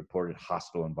students reported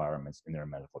hostile environments in their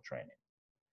medical training.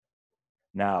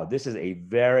 Now, this is a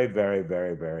very, very,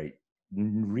 very, very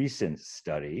recent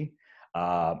study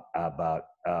about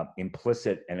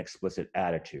implicit and explicit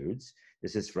attitudes.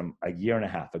 This is from a year and a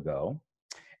half ago.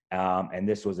 And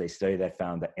this was a study that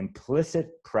found that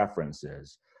implicit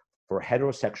preferences for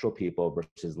heterosexual people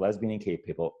versus lesbian and gay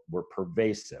people were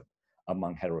pervasive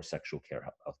among heterosexual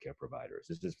healthcare providers.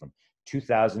 This is from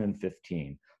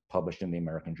 2015, published in the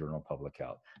American Journal of Public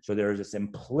Health. So there is this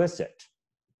implicit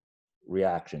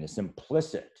reaction, this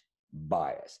implicit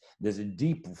bias. There's a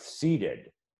deep-seated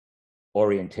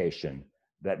orientation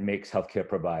that makes healthcare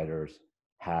providers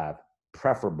have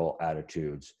preferable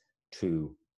attitudes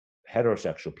to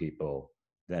heterosexual people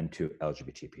than to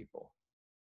LGBT people.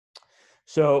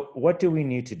 So what do we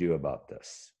need to do about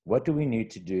this? What do we need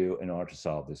to do in order to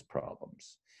solve these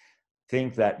problems?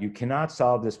 Think that you cannot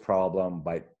solve this problem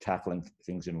by tackling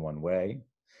things in one way,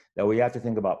 that we have to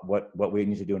think about what we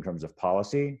need to do in terms of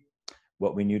policy,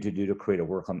 what we need to do to create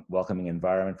a welcoming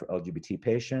environment for LGBT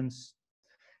patients,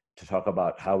 to talk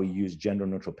about how we use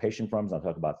gender-neutral patient forms, I'll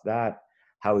talk about that,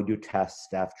 how we do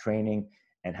staff training,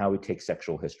 and how we take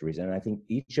sexual histories. And I think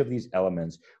each of these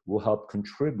elements will help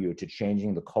contribute to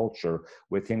changing the culture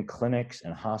within clinics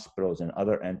and hospitals and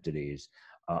other entities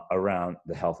around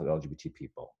the health of LGBT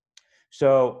people.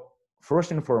 So first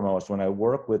and foremost, when I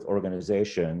work with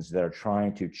organizations that are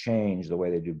trying to change the way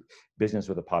they do business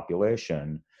with the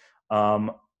population,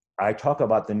 I talk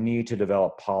about the need to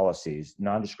develop policies,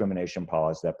 non-discrimination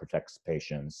policies that protects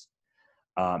patients,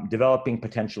 developing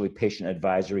potentially patient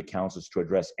advisory councils to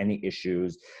address any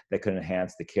issues that could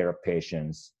enhance the care of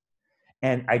patients,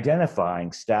 and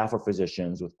identifying staff or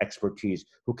physicians with expertise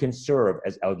who can serve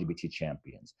as LGBT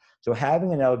champions. So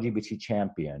having an LGBT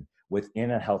champion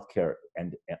within a healthcare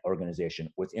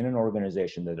organization, within an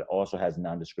organization that also has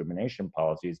non-discrimination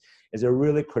policies, is a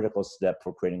really critical step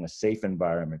for creating a safe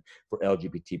environment for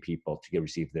LGBT people to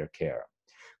receive their care.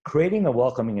 Creating a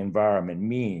welcoming environment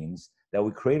means that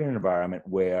we create an environment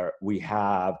where we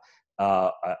have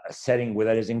a setting where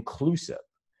that is inclusive,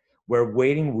 where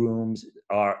waiting rooms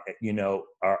are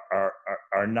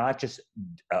not just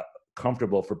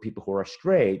comfortable for people who are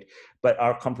straight, but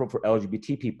are comfortable for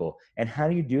LGBT people. And how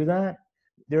do you do that?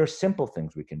 There are simple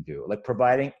things we can do, like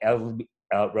providing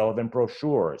relevant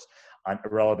brochures on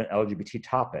relevant LGBT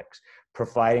topics,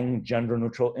 providing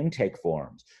gender-neutral intake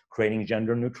forms, creating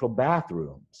gender-neutral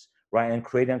bathrooms, right, and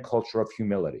creating a culture of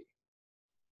humility.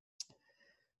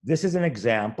 This is an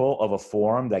example of a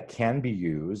form that can be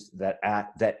used that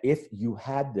if you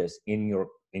had this in your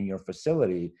in your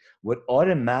facility would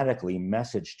automatically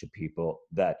message to people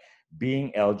that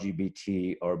being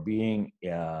LGBT or being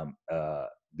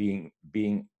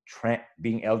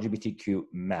LGBTQ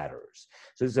matters.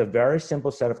 So there's a very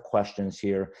simple set of questions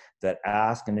here that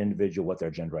ask an individual what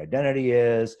their gender identity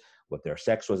is, what their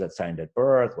sex was assigned at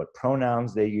birth, what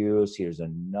pronouns they use. Here's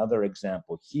another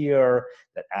example here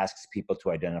that asks people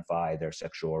to identify their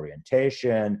sexual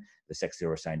orientation, the sex they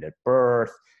were assigned at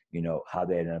birth, you know, how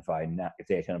they identify, if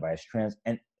they identify as trans.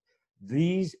 And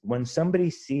these, when somebody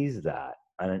sees that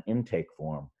on an intake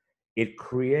form, it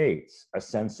creates a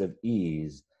sense of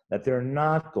ease that they're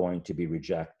not going to be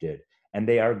rejected, and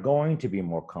they are going to be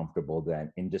more comfortable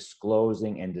then in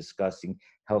disclosing and discussing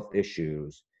health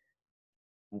issues,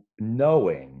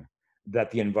 knowing that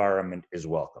the environment is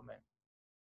welcoming.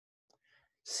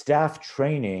 Staff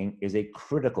training is a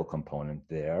critical component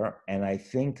there, and I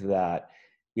think that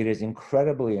it is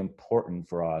incredibly important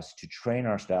for us to train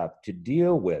our staff to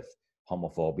deal with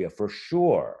homophobia, for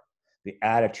sure, the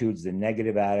attitudes, the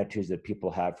negative attitudes that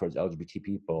people have towards LGBT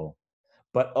people,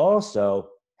 but also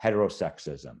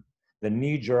heterosexism, the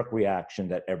knee-jerk reaction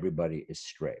that everybody is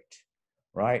straight,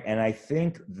 right? And I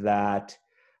think that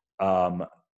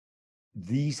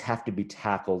these have to be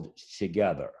tackled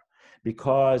together,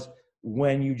 because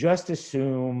when you just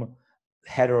assume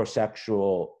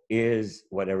heterosexual is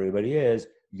what everybody is,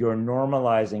 you're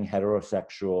normalizing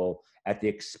heterosexual at the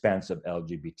expense of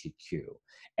LGBTQ.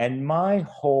 And my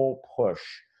whole push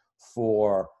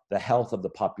for the health of the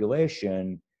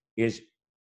population is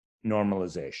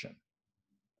normalization,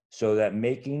 so that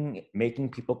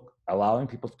allowing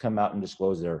people to come out and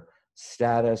disclose their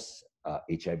status,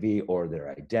 HIV, or their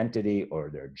identity, or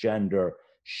their gender,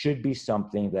 should be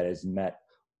something that is met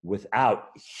without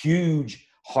huge,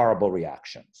 horrible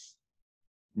reactions.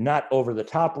 Not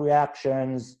over-the-top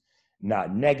reactions,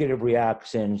 not negative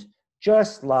reactions,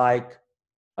 just like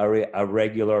a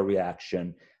regular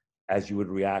reaction as you would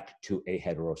react to a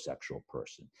heterosexual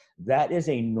person. That is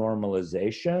a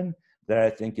normalization that I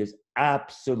think is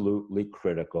absolutely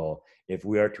critical if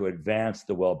we are to advance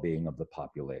the well-being of the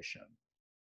population.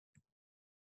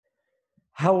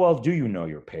 How well do you know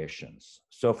your patients?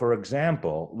 So for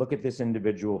example, look at this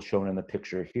individual shown in the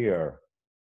picture here.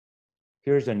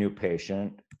 Here's a new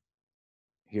patient.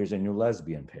 Here's a new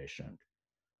lesbian patient.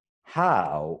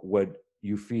 How would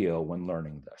you feel when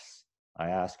learning this? I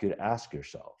ask you to ask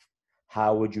yourself,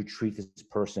 how would you treat this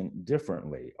person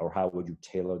differently? Or how would you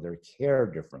tailor their care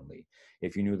differently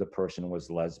if you knew the person was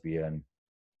lesbian,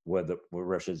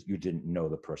 versus you didn't know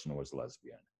the person was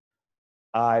lesbian?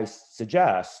 I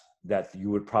suggest that you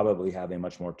would probably have a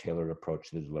much more tailored approach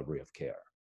to the delivery of care.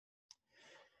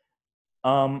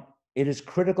 It is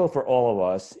critical for all of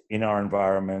us in our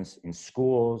environments, in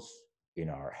schools, in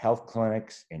our health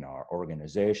clinics, in our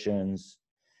organizations,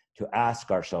 to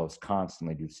ask ourselves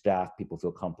constantly, do people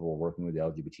feel comfortable working with the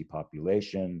LGBT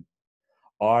population?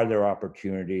 Are there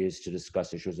opportunities to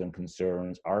discuss issues and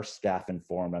concerns? Are staff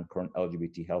informed on current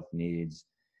LGBT health needs?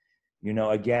 You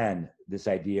know, again, this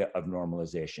idea of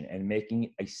normalization and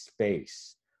making a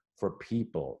space for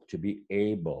people to be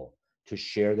able to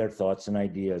share their thoughts and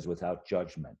ideas without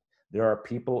judgment. There are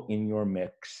people in your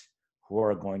mix who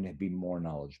are going to be more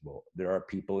knowledgeable. There are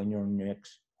people in your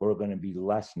mix who are going to be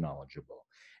less knowledgeable.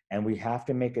 And we have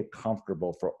to make it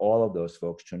comfortable for all of those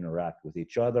folks to interact with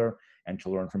each other and to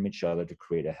learn from each other to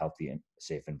create a healthy and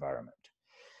safe environment.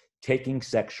 Taking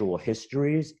sexual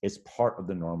histories is part of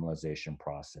the normalization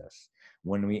process.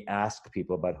 When we ask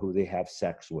people about who they have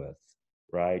sex with,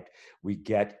 right, we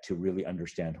get to really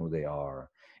understand who they are.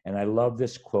 And I love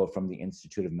this quote from the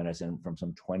Institute of Medicine from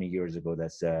some 20 years ago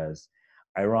that says,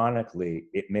 ironically,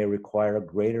 it may require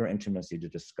greater intimacy to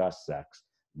discuss sex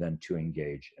than to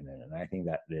engage in it. And I think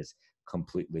that is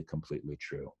completely, completely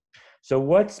true. So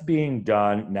what's being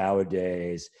done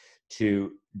nowadays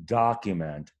to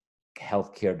document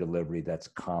healthcare delivery that's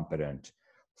competent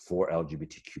for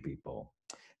LGBTQ people?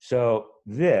 So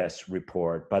this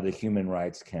report by the Human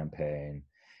Rights Campaign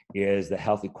is the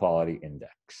Health Equality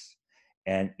Index.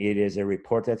 And it is a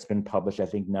report that's been published, I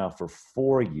think now for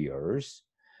 4 years,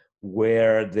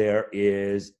 where there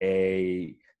is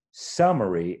a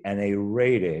summary and a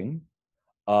rating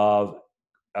of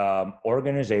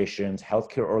organizations,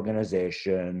 healthcare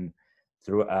organization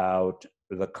throughout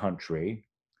the country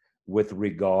with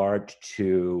regard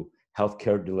to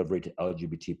healthcare delivery to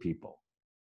LGBT people.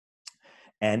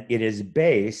 And it is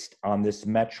based on this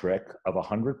metric of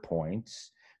 100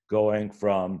 points, going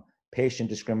from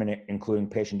including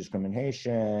patient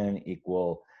discrimination,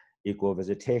 equal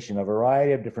visitation, a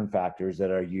variety of different factors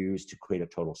that are used to create a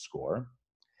total score.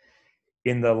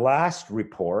 In the last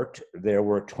report, there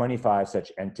were 25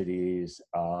 such entities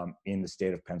in the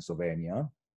state of Pennsylvania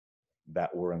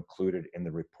that were included in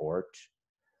the report.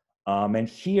 And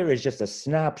here is just a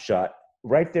snapshot.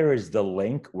 Right there is the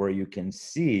link where you can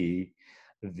see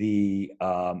the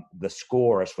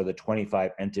scores for the 25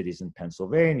 entities in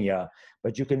Pennsylvania.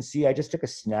 But you can see I just took a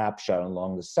snapshot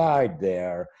along the side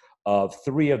there of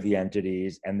 3 of the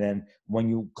entities, and then when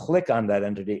you click on that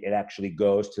entity, it actually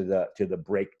goes to the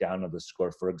breakdown of the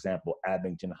score. For example,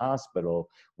 Abington Hospital,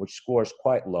 which scores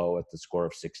quite low at the score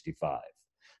of 65.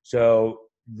 So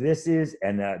this is,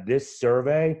 and this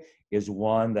survey is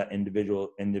one that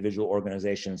individual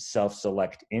organizations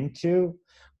self-select into,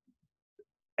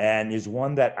 and is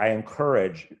one that I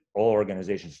encourage all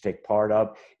organizations to take part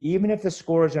of, even if the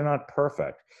scores are not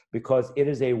perfect, because it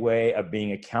is a way of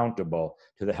being accountable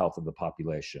to the health of the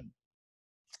population.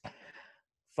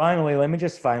 Finally, let me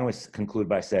just conclude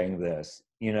by saying this.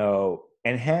 You know,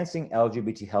 enhancing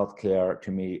LGBT healthcare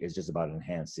to me is just about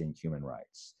enhancing human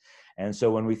rights. And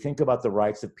so when we think about the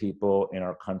rights of people in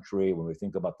our country, when we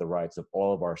think about the rights of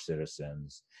all of our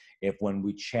citizens, when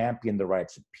we champion the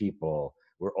rights of people,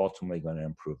 we're ultimately going to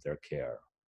improve their care.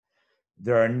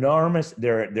 There are numerous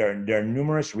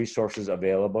resources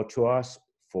available to us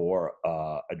for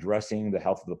addressing the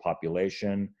health of the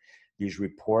population. These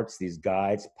reports, these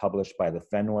guides published by the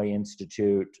Fenway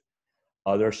Institute,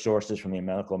 other sources from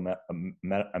the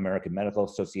American Medical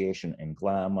Association and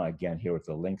GLAMA, again, here with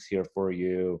the links here for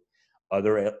you.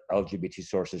 Other LGBT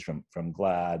sources from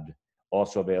GLAAD,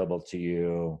 also available to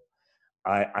you.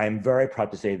 I'm very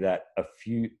proud to say that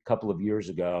couple of years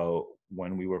ago,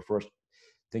 when we were first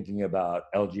thinking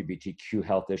about LGBTQ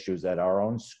health issues at our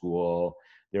own school,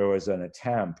 there was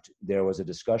a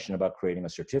discussion about creating a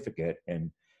certificate in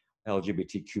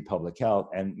LGBTQ public health,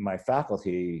 and my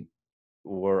faculty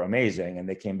were amazing, and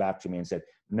they came back to me and said,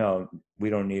 no, we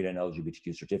don't need an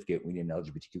LGBTQ certificate, we need an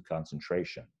LGBTQ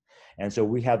concentration. And so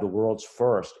we have the world's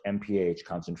first MPH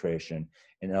concentration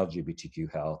in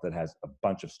LGBTQ health that has a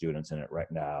bunch of students in it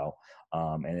right now.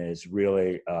 And it is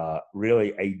really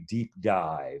a deep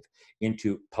dive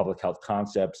into public health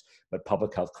concepts, but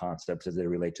public health concepts as they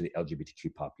relate to the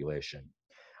LGBTQ population.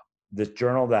 This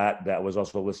journal that was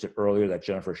also listed earlier that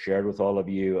Jennifer shared with all of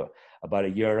you about a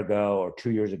year ago or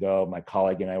 2 years ago, my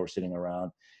colleague and I were sitting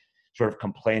around sort of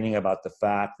complaining about the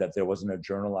fact that there wasn't a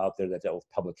journal out there that dealt with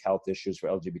public health issues for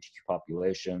LGBTQ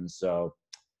populations. So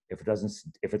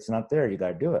if it's not there, you got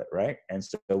to do it, right? And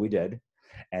so we did.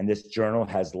 And this journal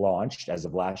has launched as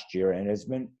of last year, and it has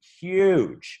been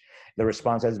huge. The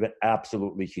response has been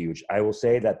absolutely huge. I will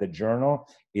say that the journal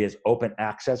is open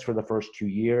access for the first 2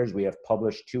 years. We have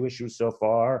published 2 issues so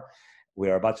far. We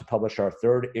are about to publish our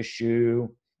 3rd issue.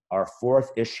 Our 4th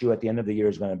issue at the end of the year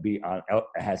is going to be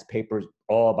has papers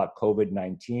all about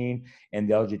COVID-19 and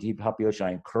the LGBT population.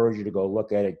 I encourage you to go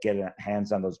look at it, get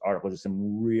hands on those articles. There's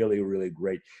some really, really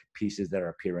great pieces that are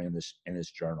appearing in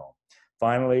this journal.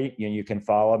 Finally, you can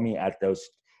follow me at those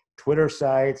Twitter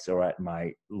sites or at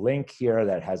my link here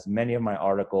that has many of my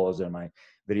articles and my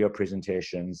video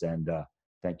presentations. And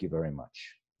thank you very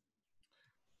much.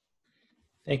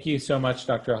 Thank you so much,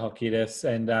 Dr. Halkitis.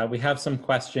 And we have some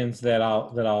questions that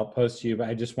I'll pose to you, but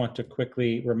I just want to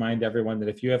quickly remind everyone that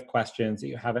if you have questions that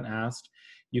you haven't asked,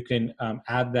 you can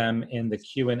add them in the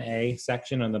Q&A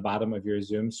section on the bottom of your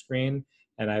Zoom screen,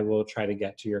 and I will try to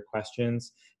get to your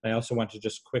questions. And I also want to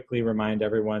just quickly remind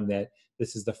everyone that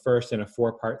this is the first in a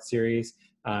 4-part series.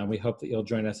 We hope that you'll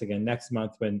join us again next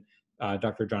month when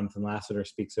Dr. Jonathan Lasseter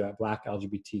speaks about Black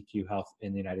LGBTQ health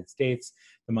in the United States.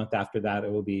 The month after that,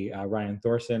 it will be Ryan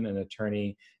Thorson, an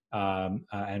attorney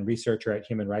and researcher at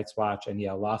Human Rights Watch and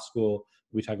Yale Law School.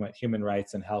 We'll be talking about human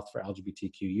rights and health for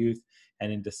LGBTQ youth.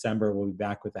 And in December, we'll be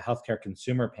back with the Healthcare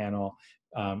Consumer Panel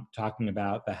talking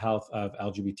about the health of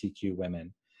LGBTQ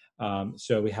women.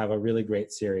 So we have a really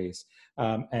great series.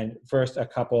 And first, a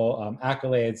couple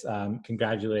accolades,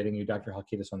 congratulating you, Dr.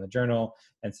 Halkitis, on the journal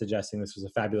and suggesting this was a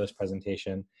fabulous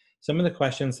presentation. Some of the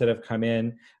questions that have come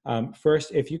in,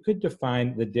 first, if you could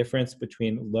define the difference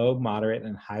between low, moderate,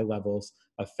 and high levels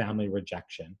of family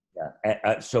rejection.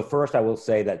 Yeah. So first, I will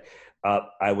say that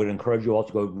I would encourage you all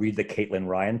to go read the Caitlin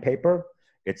Ryan paper.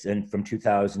 It's from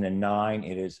 2009.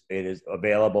 It is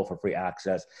available for free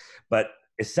access. But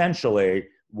essentially,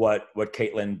 what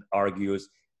Caitlin argues,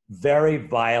 very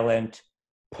violent,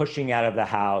 pushing out of the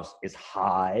house is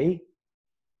high,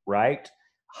 right?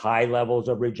 High levels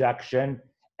of rejection.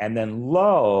 And then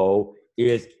low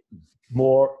is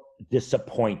more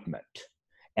disappointment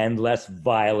and less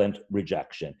violent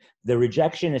rejection. The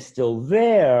rejection is still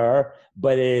there,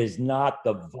 but it is not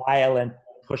the violent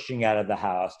pushing out of the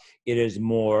house. It is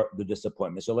more the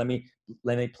disappointment. So let me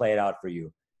play it out for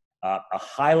you. A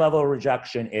high level of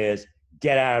rejection is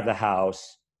get out of the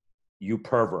house, you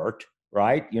pervert,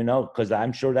 right? You know, because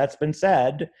I'm sure that's been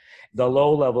said. The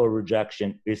low level of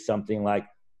rejection is something like,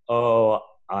 oh,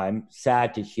 I'm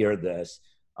sad to hear this.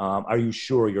 Are you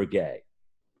sure you're gay?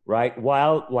 Right?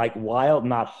 While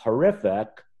not horrific,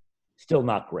 still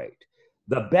not great.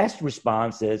 The best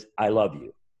response is, I love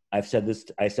you. I said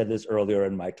this earlier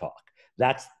in my talk.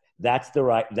 That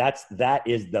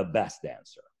is the best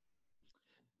answer.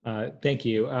 Thank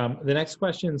you. The next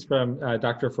question is from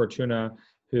Dr. Fortuna,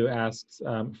 who asks,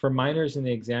 for minors in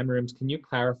the exam rooms, can you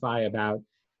clarify about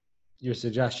your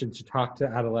suggestion to talk to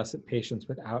adolescent patients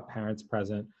without parents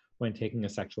present when taking a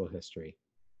sexual history?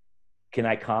 Can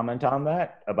I comment on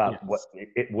that? About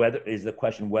yes. Whether is the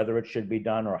question whether it should be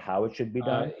done or how it should be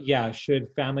done? Yeah, should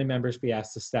family members be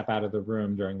asked to step out of the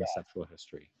room during the sexual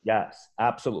history? Yes,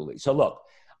 absolutely. So look,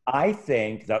 I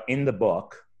think that in the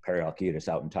book, Halkitis,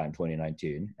 Out in Time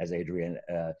 2019, as Adrian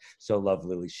so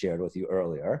lovely shared with you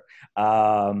earlier,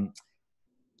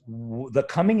 the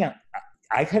coming out,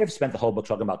 I could have spent the whole book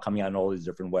talking about coming out in all these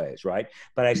different ways, right?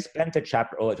 But I spent a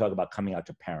chapter earlier talking about coming out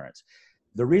to parents.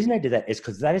 The reason I did that is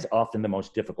because that is often the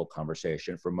most difficult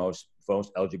conversation for most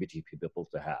LGBT people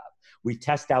to have. We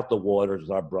test out the waters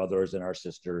with our brothers and our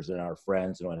sisters and our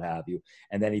friends and what have you,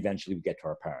 and then eventually we get to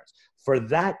our parents. For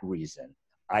that reason,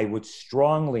 I would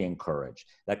strongly encourage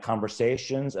that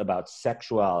conversations about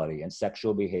sexuality and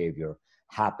sexual behavior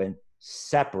happen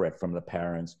separate from the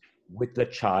parents, with the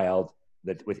child,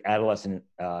 with adolescent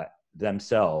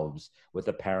themselves, with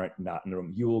the parent not in the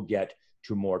room. You will get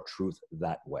to more truth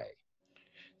that way.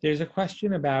 There's a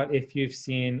question about if you've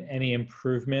seen any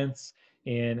improvements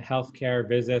in healthcare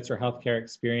visits or healthcare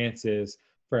experiences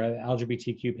for the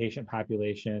LGBTQ patient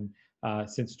population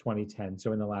since 2010,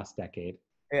 so in the last decade.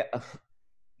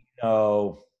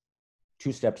 No,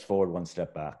 2 steps forward, 1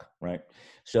 step back, right?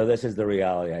 So this is the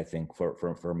reality, I think,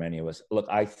 for many of us. Look,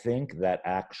 I think that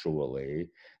actually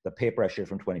the paper I shared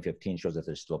from 2015 shows that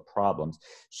there's still problems.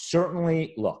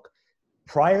 Certainly, look,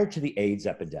 prior to the AIDS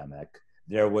epidemic,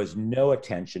 there was no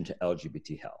attention to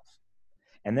LGBT health.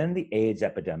 And then the AIDS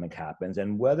epidemic happens,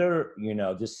 and whether, you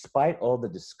know, despite all the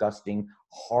disgusting,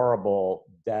 horrible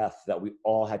death that we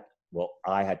all had, well,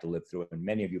 I had to live through, and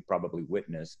many of you probably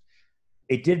witnessed,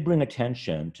 it did bring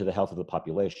attention to the health of the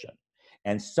population.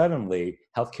 And suddenly,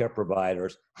 healthcare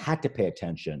providers had to pay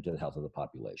attention to the health of the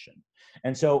population.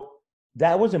 And so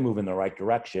that was a move in the right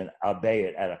direction,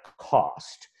 albeit at a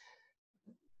cost.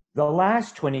 The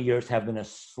last 20 years have been a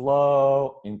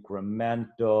slow,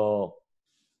 incremental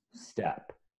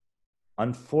step.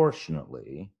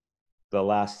 Unfortunately, the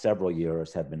last several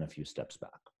years have been a few steps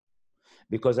back.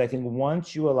 Because I think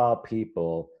once you allow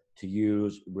people to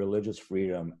use religious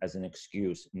freedom as an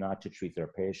excuse not to treat their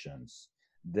patients,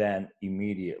 then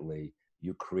immediately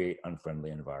you create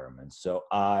unfriendly environments. So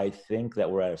I think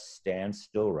that we're at a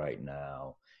standstill right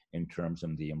now in terms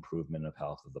of the improvement of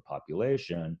health of the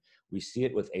population. We see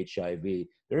it with HIV.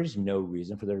 There's no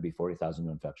reason for there to be 40,000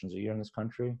 new infections a year in this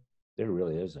country. There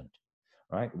really isn't,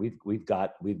 right? We've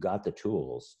got the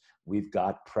tools. We've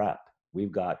got PrEP.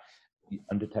 We've got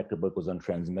undetectable equals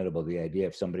untransmittable. The idea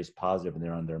if somebody's positive and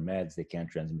they're on their meds, they can't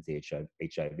transmit the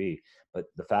HIV. But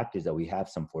the fact is that we have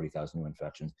some 40,000 new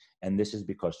infections, and this is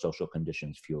because social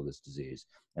conditions fuel this disease.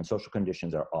 And social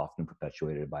conditions are often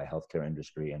perpetuated by healthcare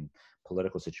industry and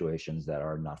political situations that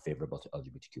are not favorable to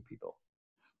LGBTQ people.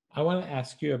 I want to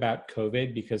ask you about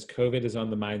COVID, because COVID is on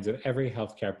the minds of every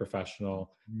healthcare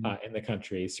professional in the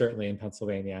country, certainly in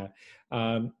Pennsylvania.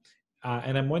 And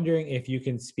I'm wondering if you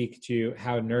can speak to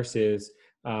how nurses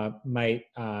might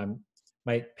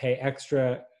pay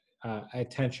extra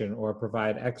attention or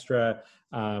provide extra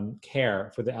care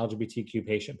for the LGBTQ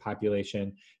patient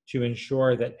population to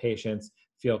ensure that patients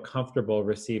feel comfortable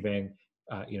receiving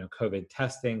COVID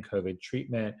testing, COVID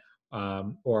treatment,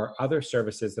 or other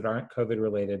services that aren't COVID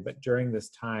related, but during this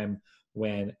time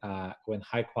when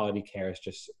high quality care is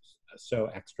just so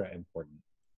extra important.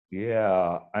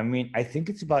 Yeah, I mean, I think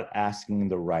it's about asking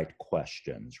the right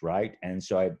questions, right? And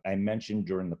so I mentioned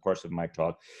during the course of my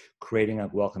talk, creating a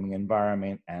welcoming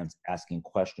environment and asking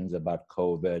questions about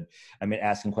COVID. I mean,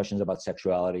 asking questions about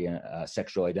sexuality and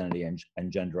sexual identity and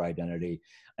gender identity.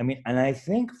 I mean, and I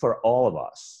think for all of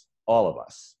us,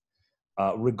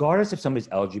 regardless if somebody's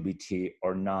LGBT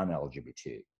or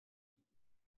non-LGBT,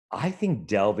 I think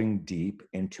delving deep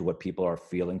into what people are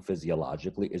feeling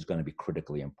physiologically is going to be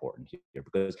critically important here,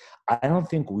 because I don't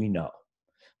think we know.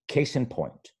 Case in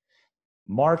point,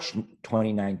 March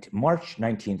 19th,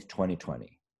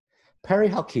 2020,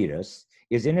 Halkitis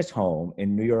is in his home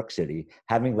in New York City,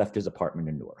 having left his apartment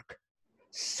in Newark.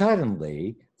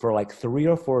 Suddenly, for like 3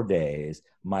 or 4 days,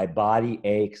 my body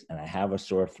aches and I have a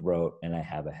sore throat and I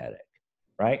have a headache,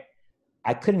 right?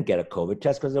 I couldn't get a COVID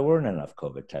test because there weren't enough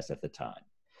COVID tests at the time.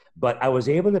 But I was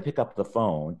able to pick up the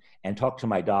phone and talk to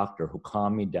my doctor, who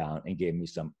calmed me down and gave me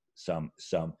some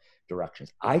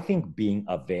directions. I think being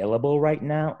available right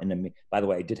now, and by the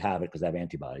way, I did have it because I have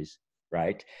antibodies,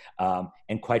 right?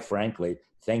 And quite frankly,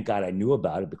 thank God I knew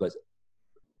about it, because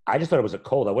I just thought it was a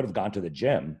cold. I would have gone to the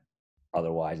gym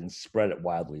otherwise and spread it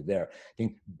wildly there. I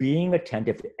think being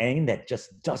attentive to anything that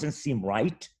just doesn't seem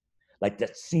right, like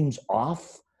that seems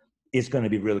off, is going to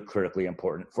be really critically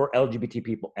important for LGBT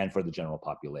people and for the general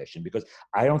population, because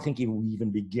I don't think we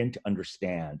even begin to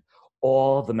understand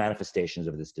all the manifestations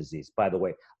of this disease. By the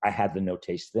way, I had the no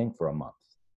taste thing for a month.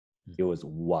 It was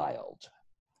wild.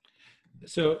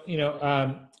 So,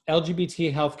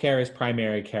 LGBT healthcare is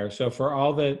primary care. So for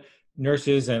all the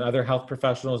nurses and other health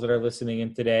professionals that are listening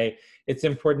in today, it's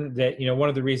important that, one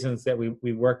of the reasons that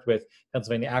we worked with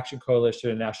Pennsylvania Action Coalition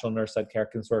and National Nurse-Led Care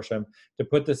Consortium to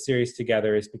put this series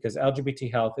together is because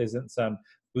LGBT health isn't some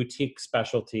boutique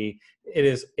specialty. It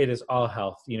is all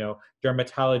health.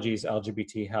 Dermatology is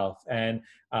LGBT health, and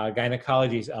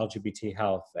gynecology is LGBT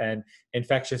health, and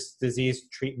infectious disease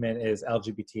treatment is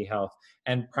LGBT health,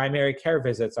 and primary care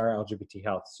visits are LGBT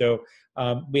health. So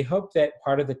we hope that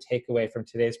part of the takeaway from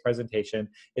today's presentation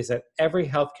is that every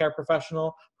healthcare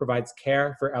professional provides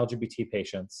care for LGBT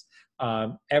patients.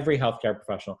 Every healthcare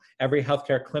professional, every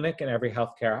healthcare clinic, and every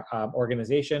healthcare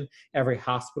organization, every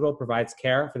hospital provides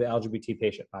care for the LGBT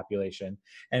patient population.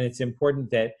 And it's important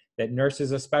that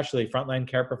nurses, especially frontline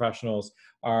care professionals,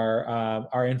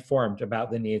 are informed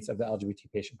about the needs of the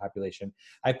LGBT patient population.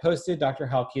 I posted Dr.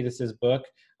 Halkitis' book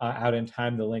out in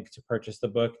time, the link to purchase the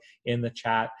book, in the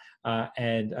chat.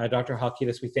 And Dr.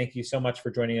 Halkitis, we thank you so much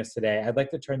for joining us today. I'd like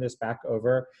to turn this back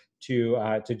over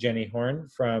to Jenny Horn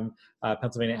from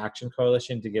Pennsylvania Action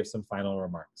Coalition to give some final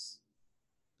remarks.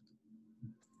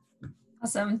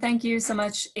 Awesome. Thank you so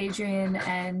much, Adrian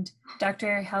and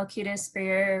Dr. Halkitis, for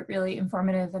your really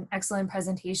informative and excellent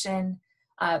presentation.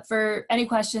 For any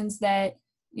questions that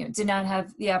did not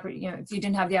have the if you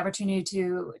didn't have the opportunity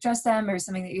to address them, or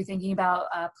something that you're thinking about,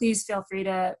 please feel free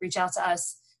to reach out to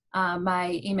us.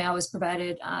 My email was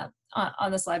provided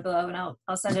on the slide below, and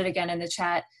I'll send it again in the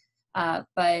chat.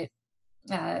 But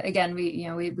again,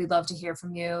 we'd love to hear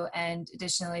from you, and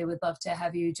additionally, we'd love to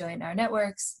have you join our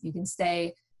networks. You can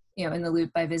stay in the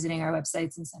loop by visiting our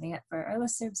websites and signing up for our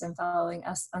listservs and following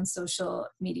us on social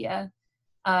media.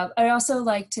 I'd also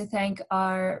like to thank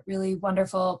our really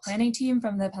wonderful planning team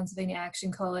from the Pennsylvania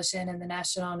Action Coalition and the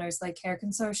National Nurse-Led Care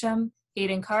Consortium: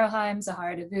 Hayden Karlheim,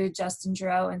 Zahara Dawood, Justin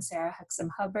Giroux, and Sarah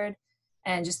Hexam-Hubbard.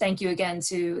 And just thank you again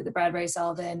to the Bradbury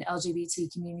Sullivan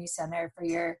LGBT Community Center for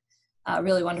your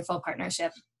really wonderful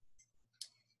partnership.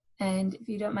 And if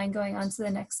you don't mind going on to the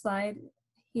next slide,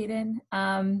 Hayden.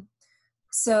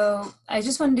 So I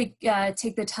just wanted to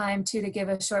take the time to give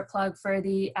a short plug for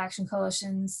the Action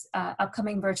Coalition's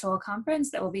upcoming virtual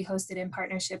conference that will be hosted in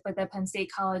partnership with the Penn State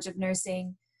College of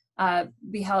Nursing,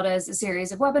 be held as a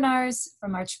series of webinars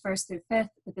from March 1st through 5th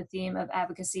with the theme of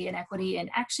advocacy and equity in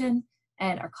action.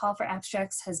 And our call for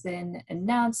abstracts has been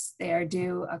announced. They are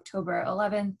due October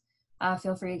 11th.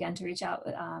 Feel free again to reach out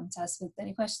to us with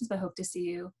any questions, but hope to see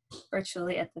you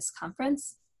virtually at this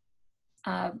conference.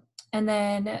 And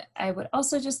then I would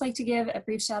also just like to give a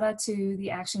brief shout out to the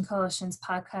Action Coalition's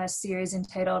podcast series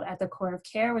entitled At the Core of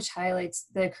Care, which highlights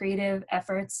the creative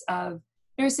efforts of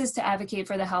nurses to advocate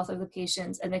for the health of the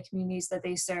patients and the communities that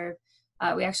they serve.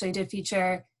 We actually did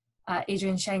feature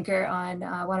Adrian Schenker on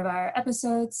one of our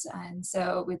episodes, and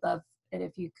so we'd love it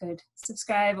if you could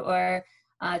subscribe or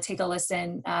take a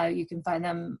listen. You can find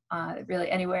them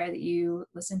really anywhere that you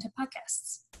listen to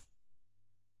podcasts.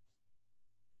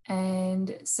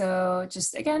 And so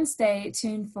just again, stay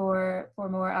tuned for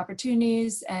more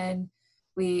opportunities, and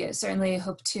we certainly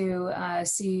hope to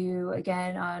see you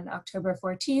again on October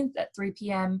 14th at 3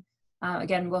 p.m.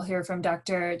 Again, we'll hear from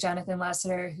Dr. Jonathan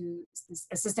Lassiter, who is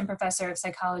Assistant Professor of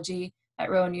Psychology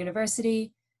at Rowan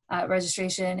University.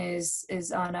 Registration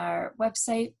is on our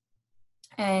website,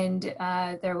 and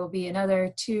there will be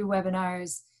another 2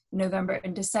 webinars in November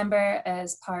and December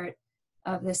as part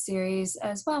of this series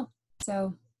as well.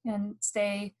 So, and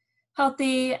stay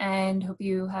healthy, and hope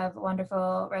you have a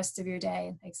wonderful rest of your day.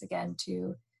 And thanks again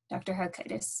to Dr.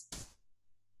 Halkitis.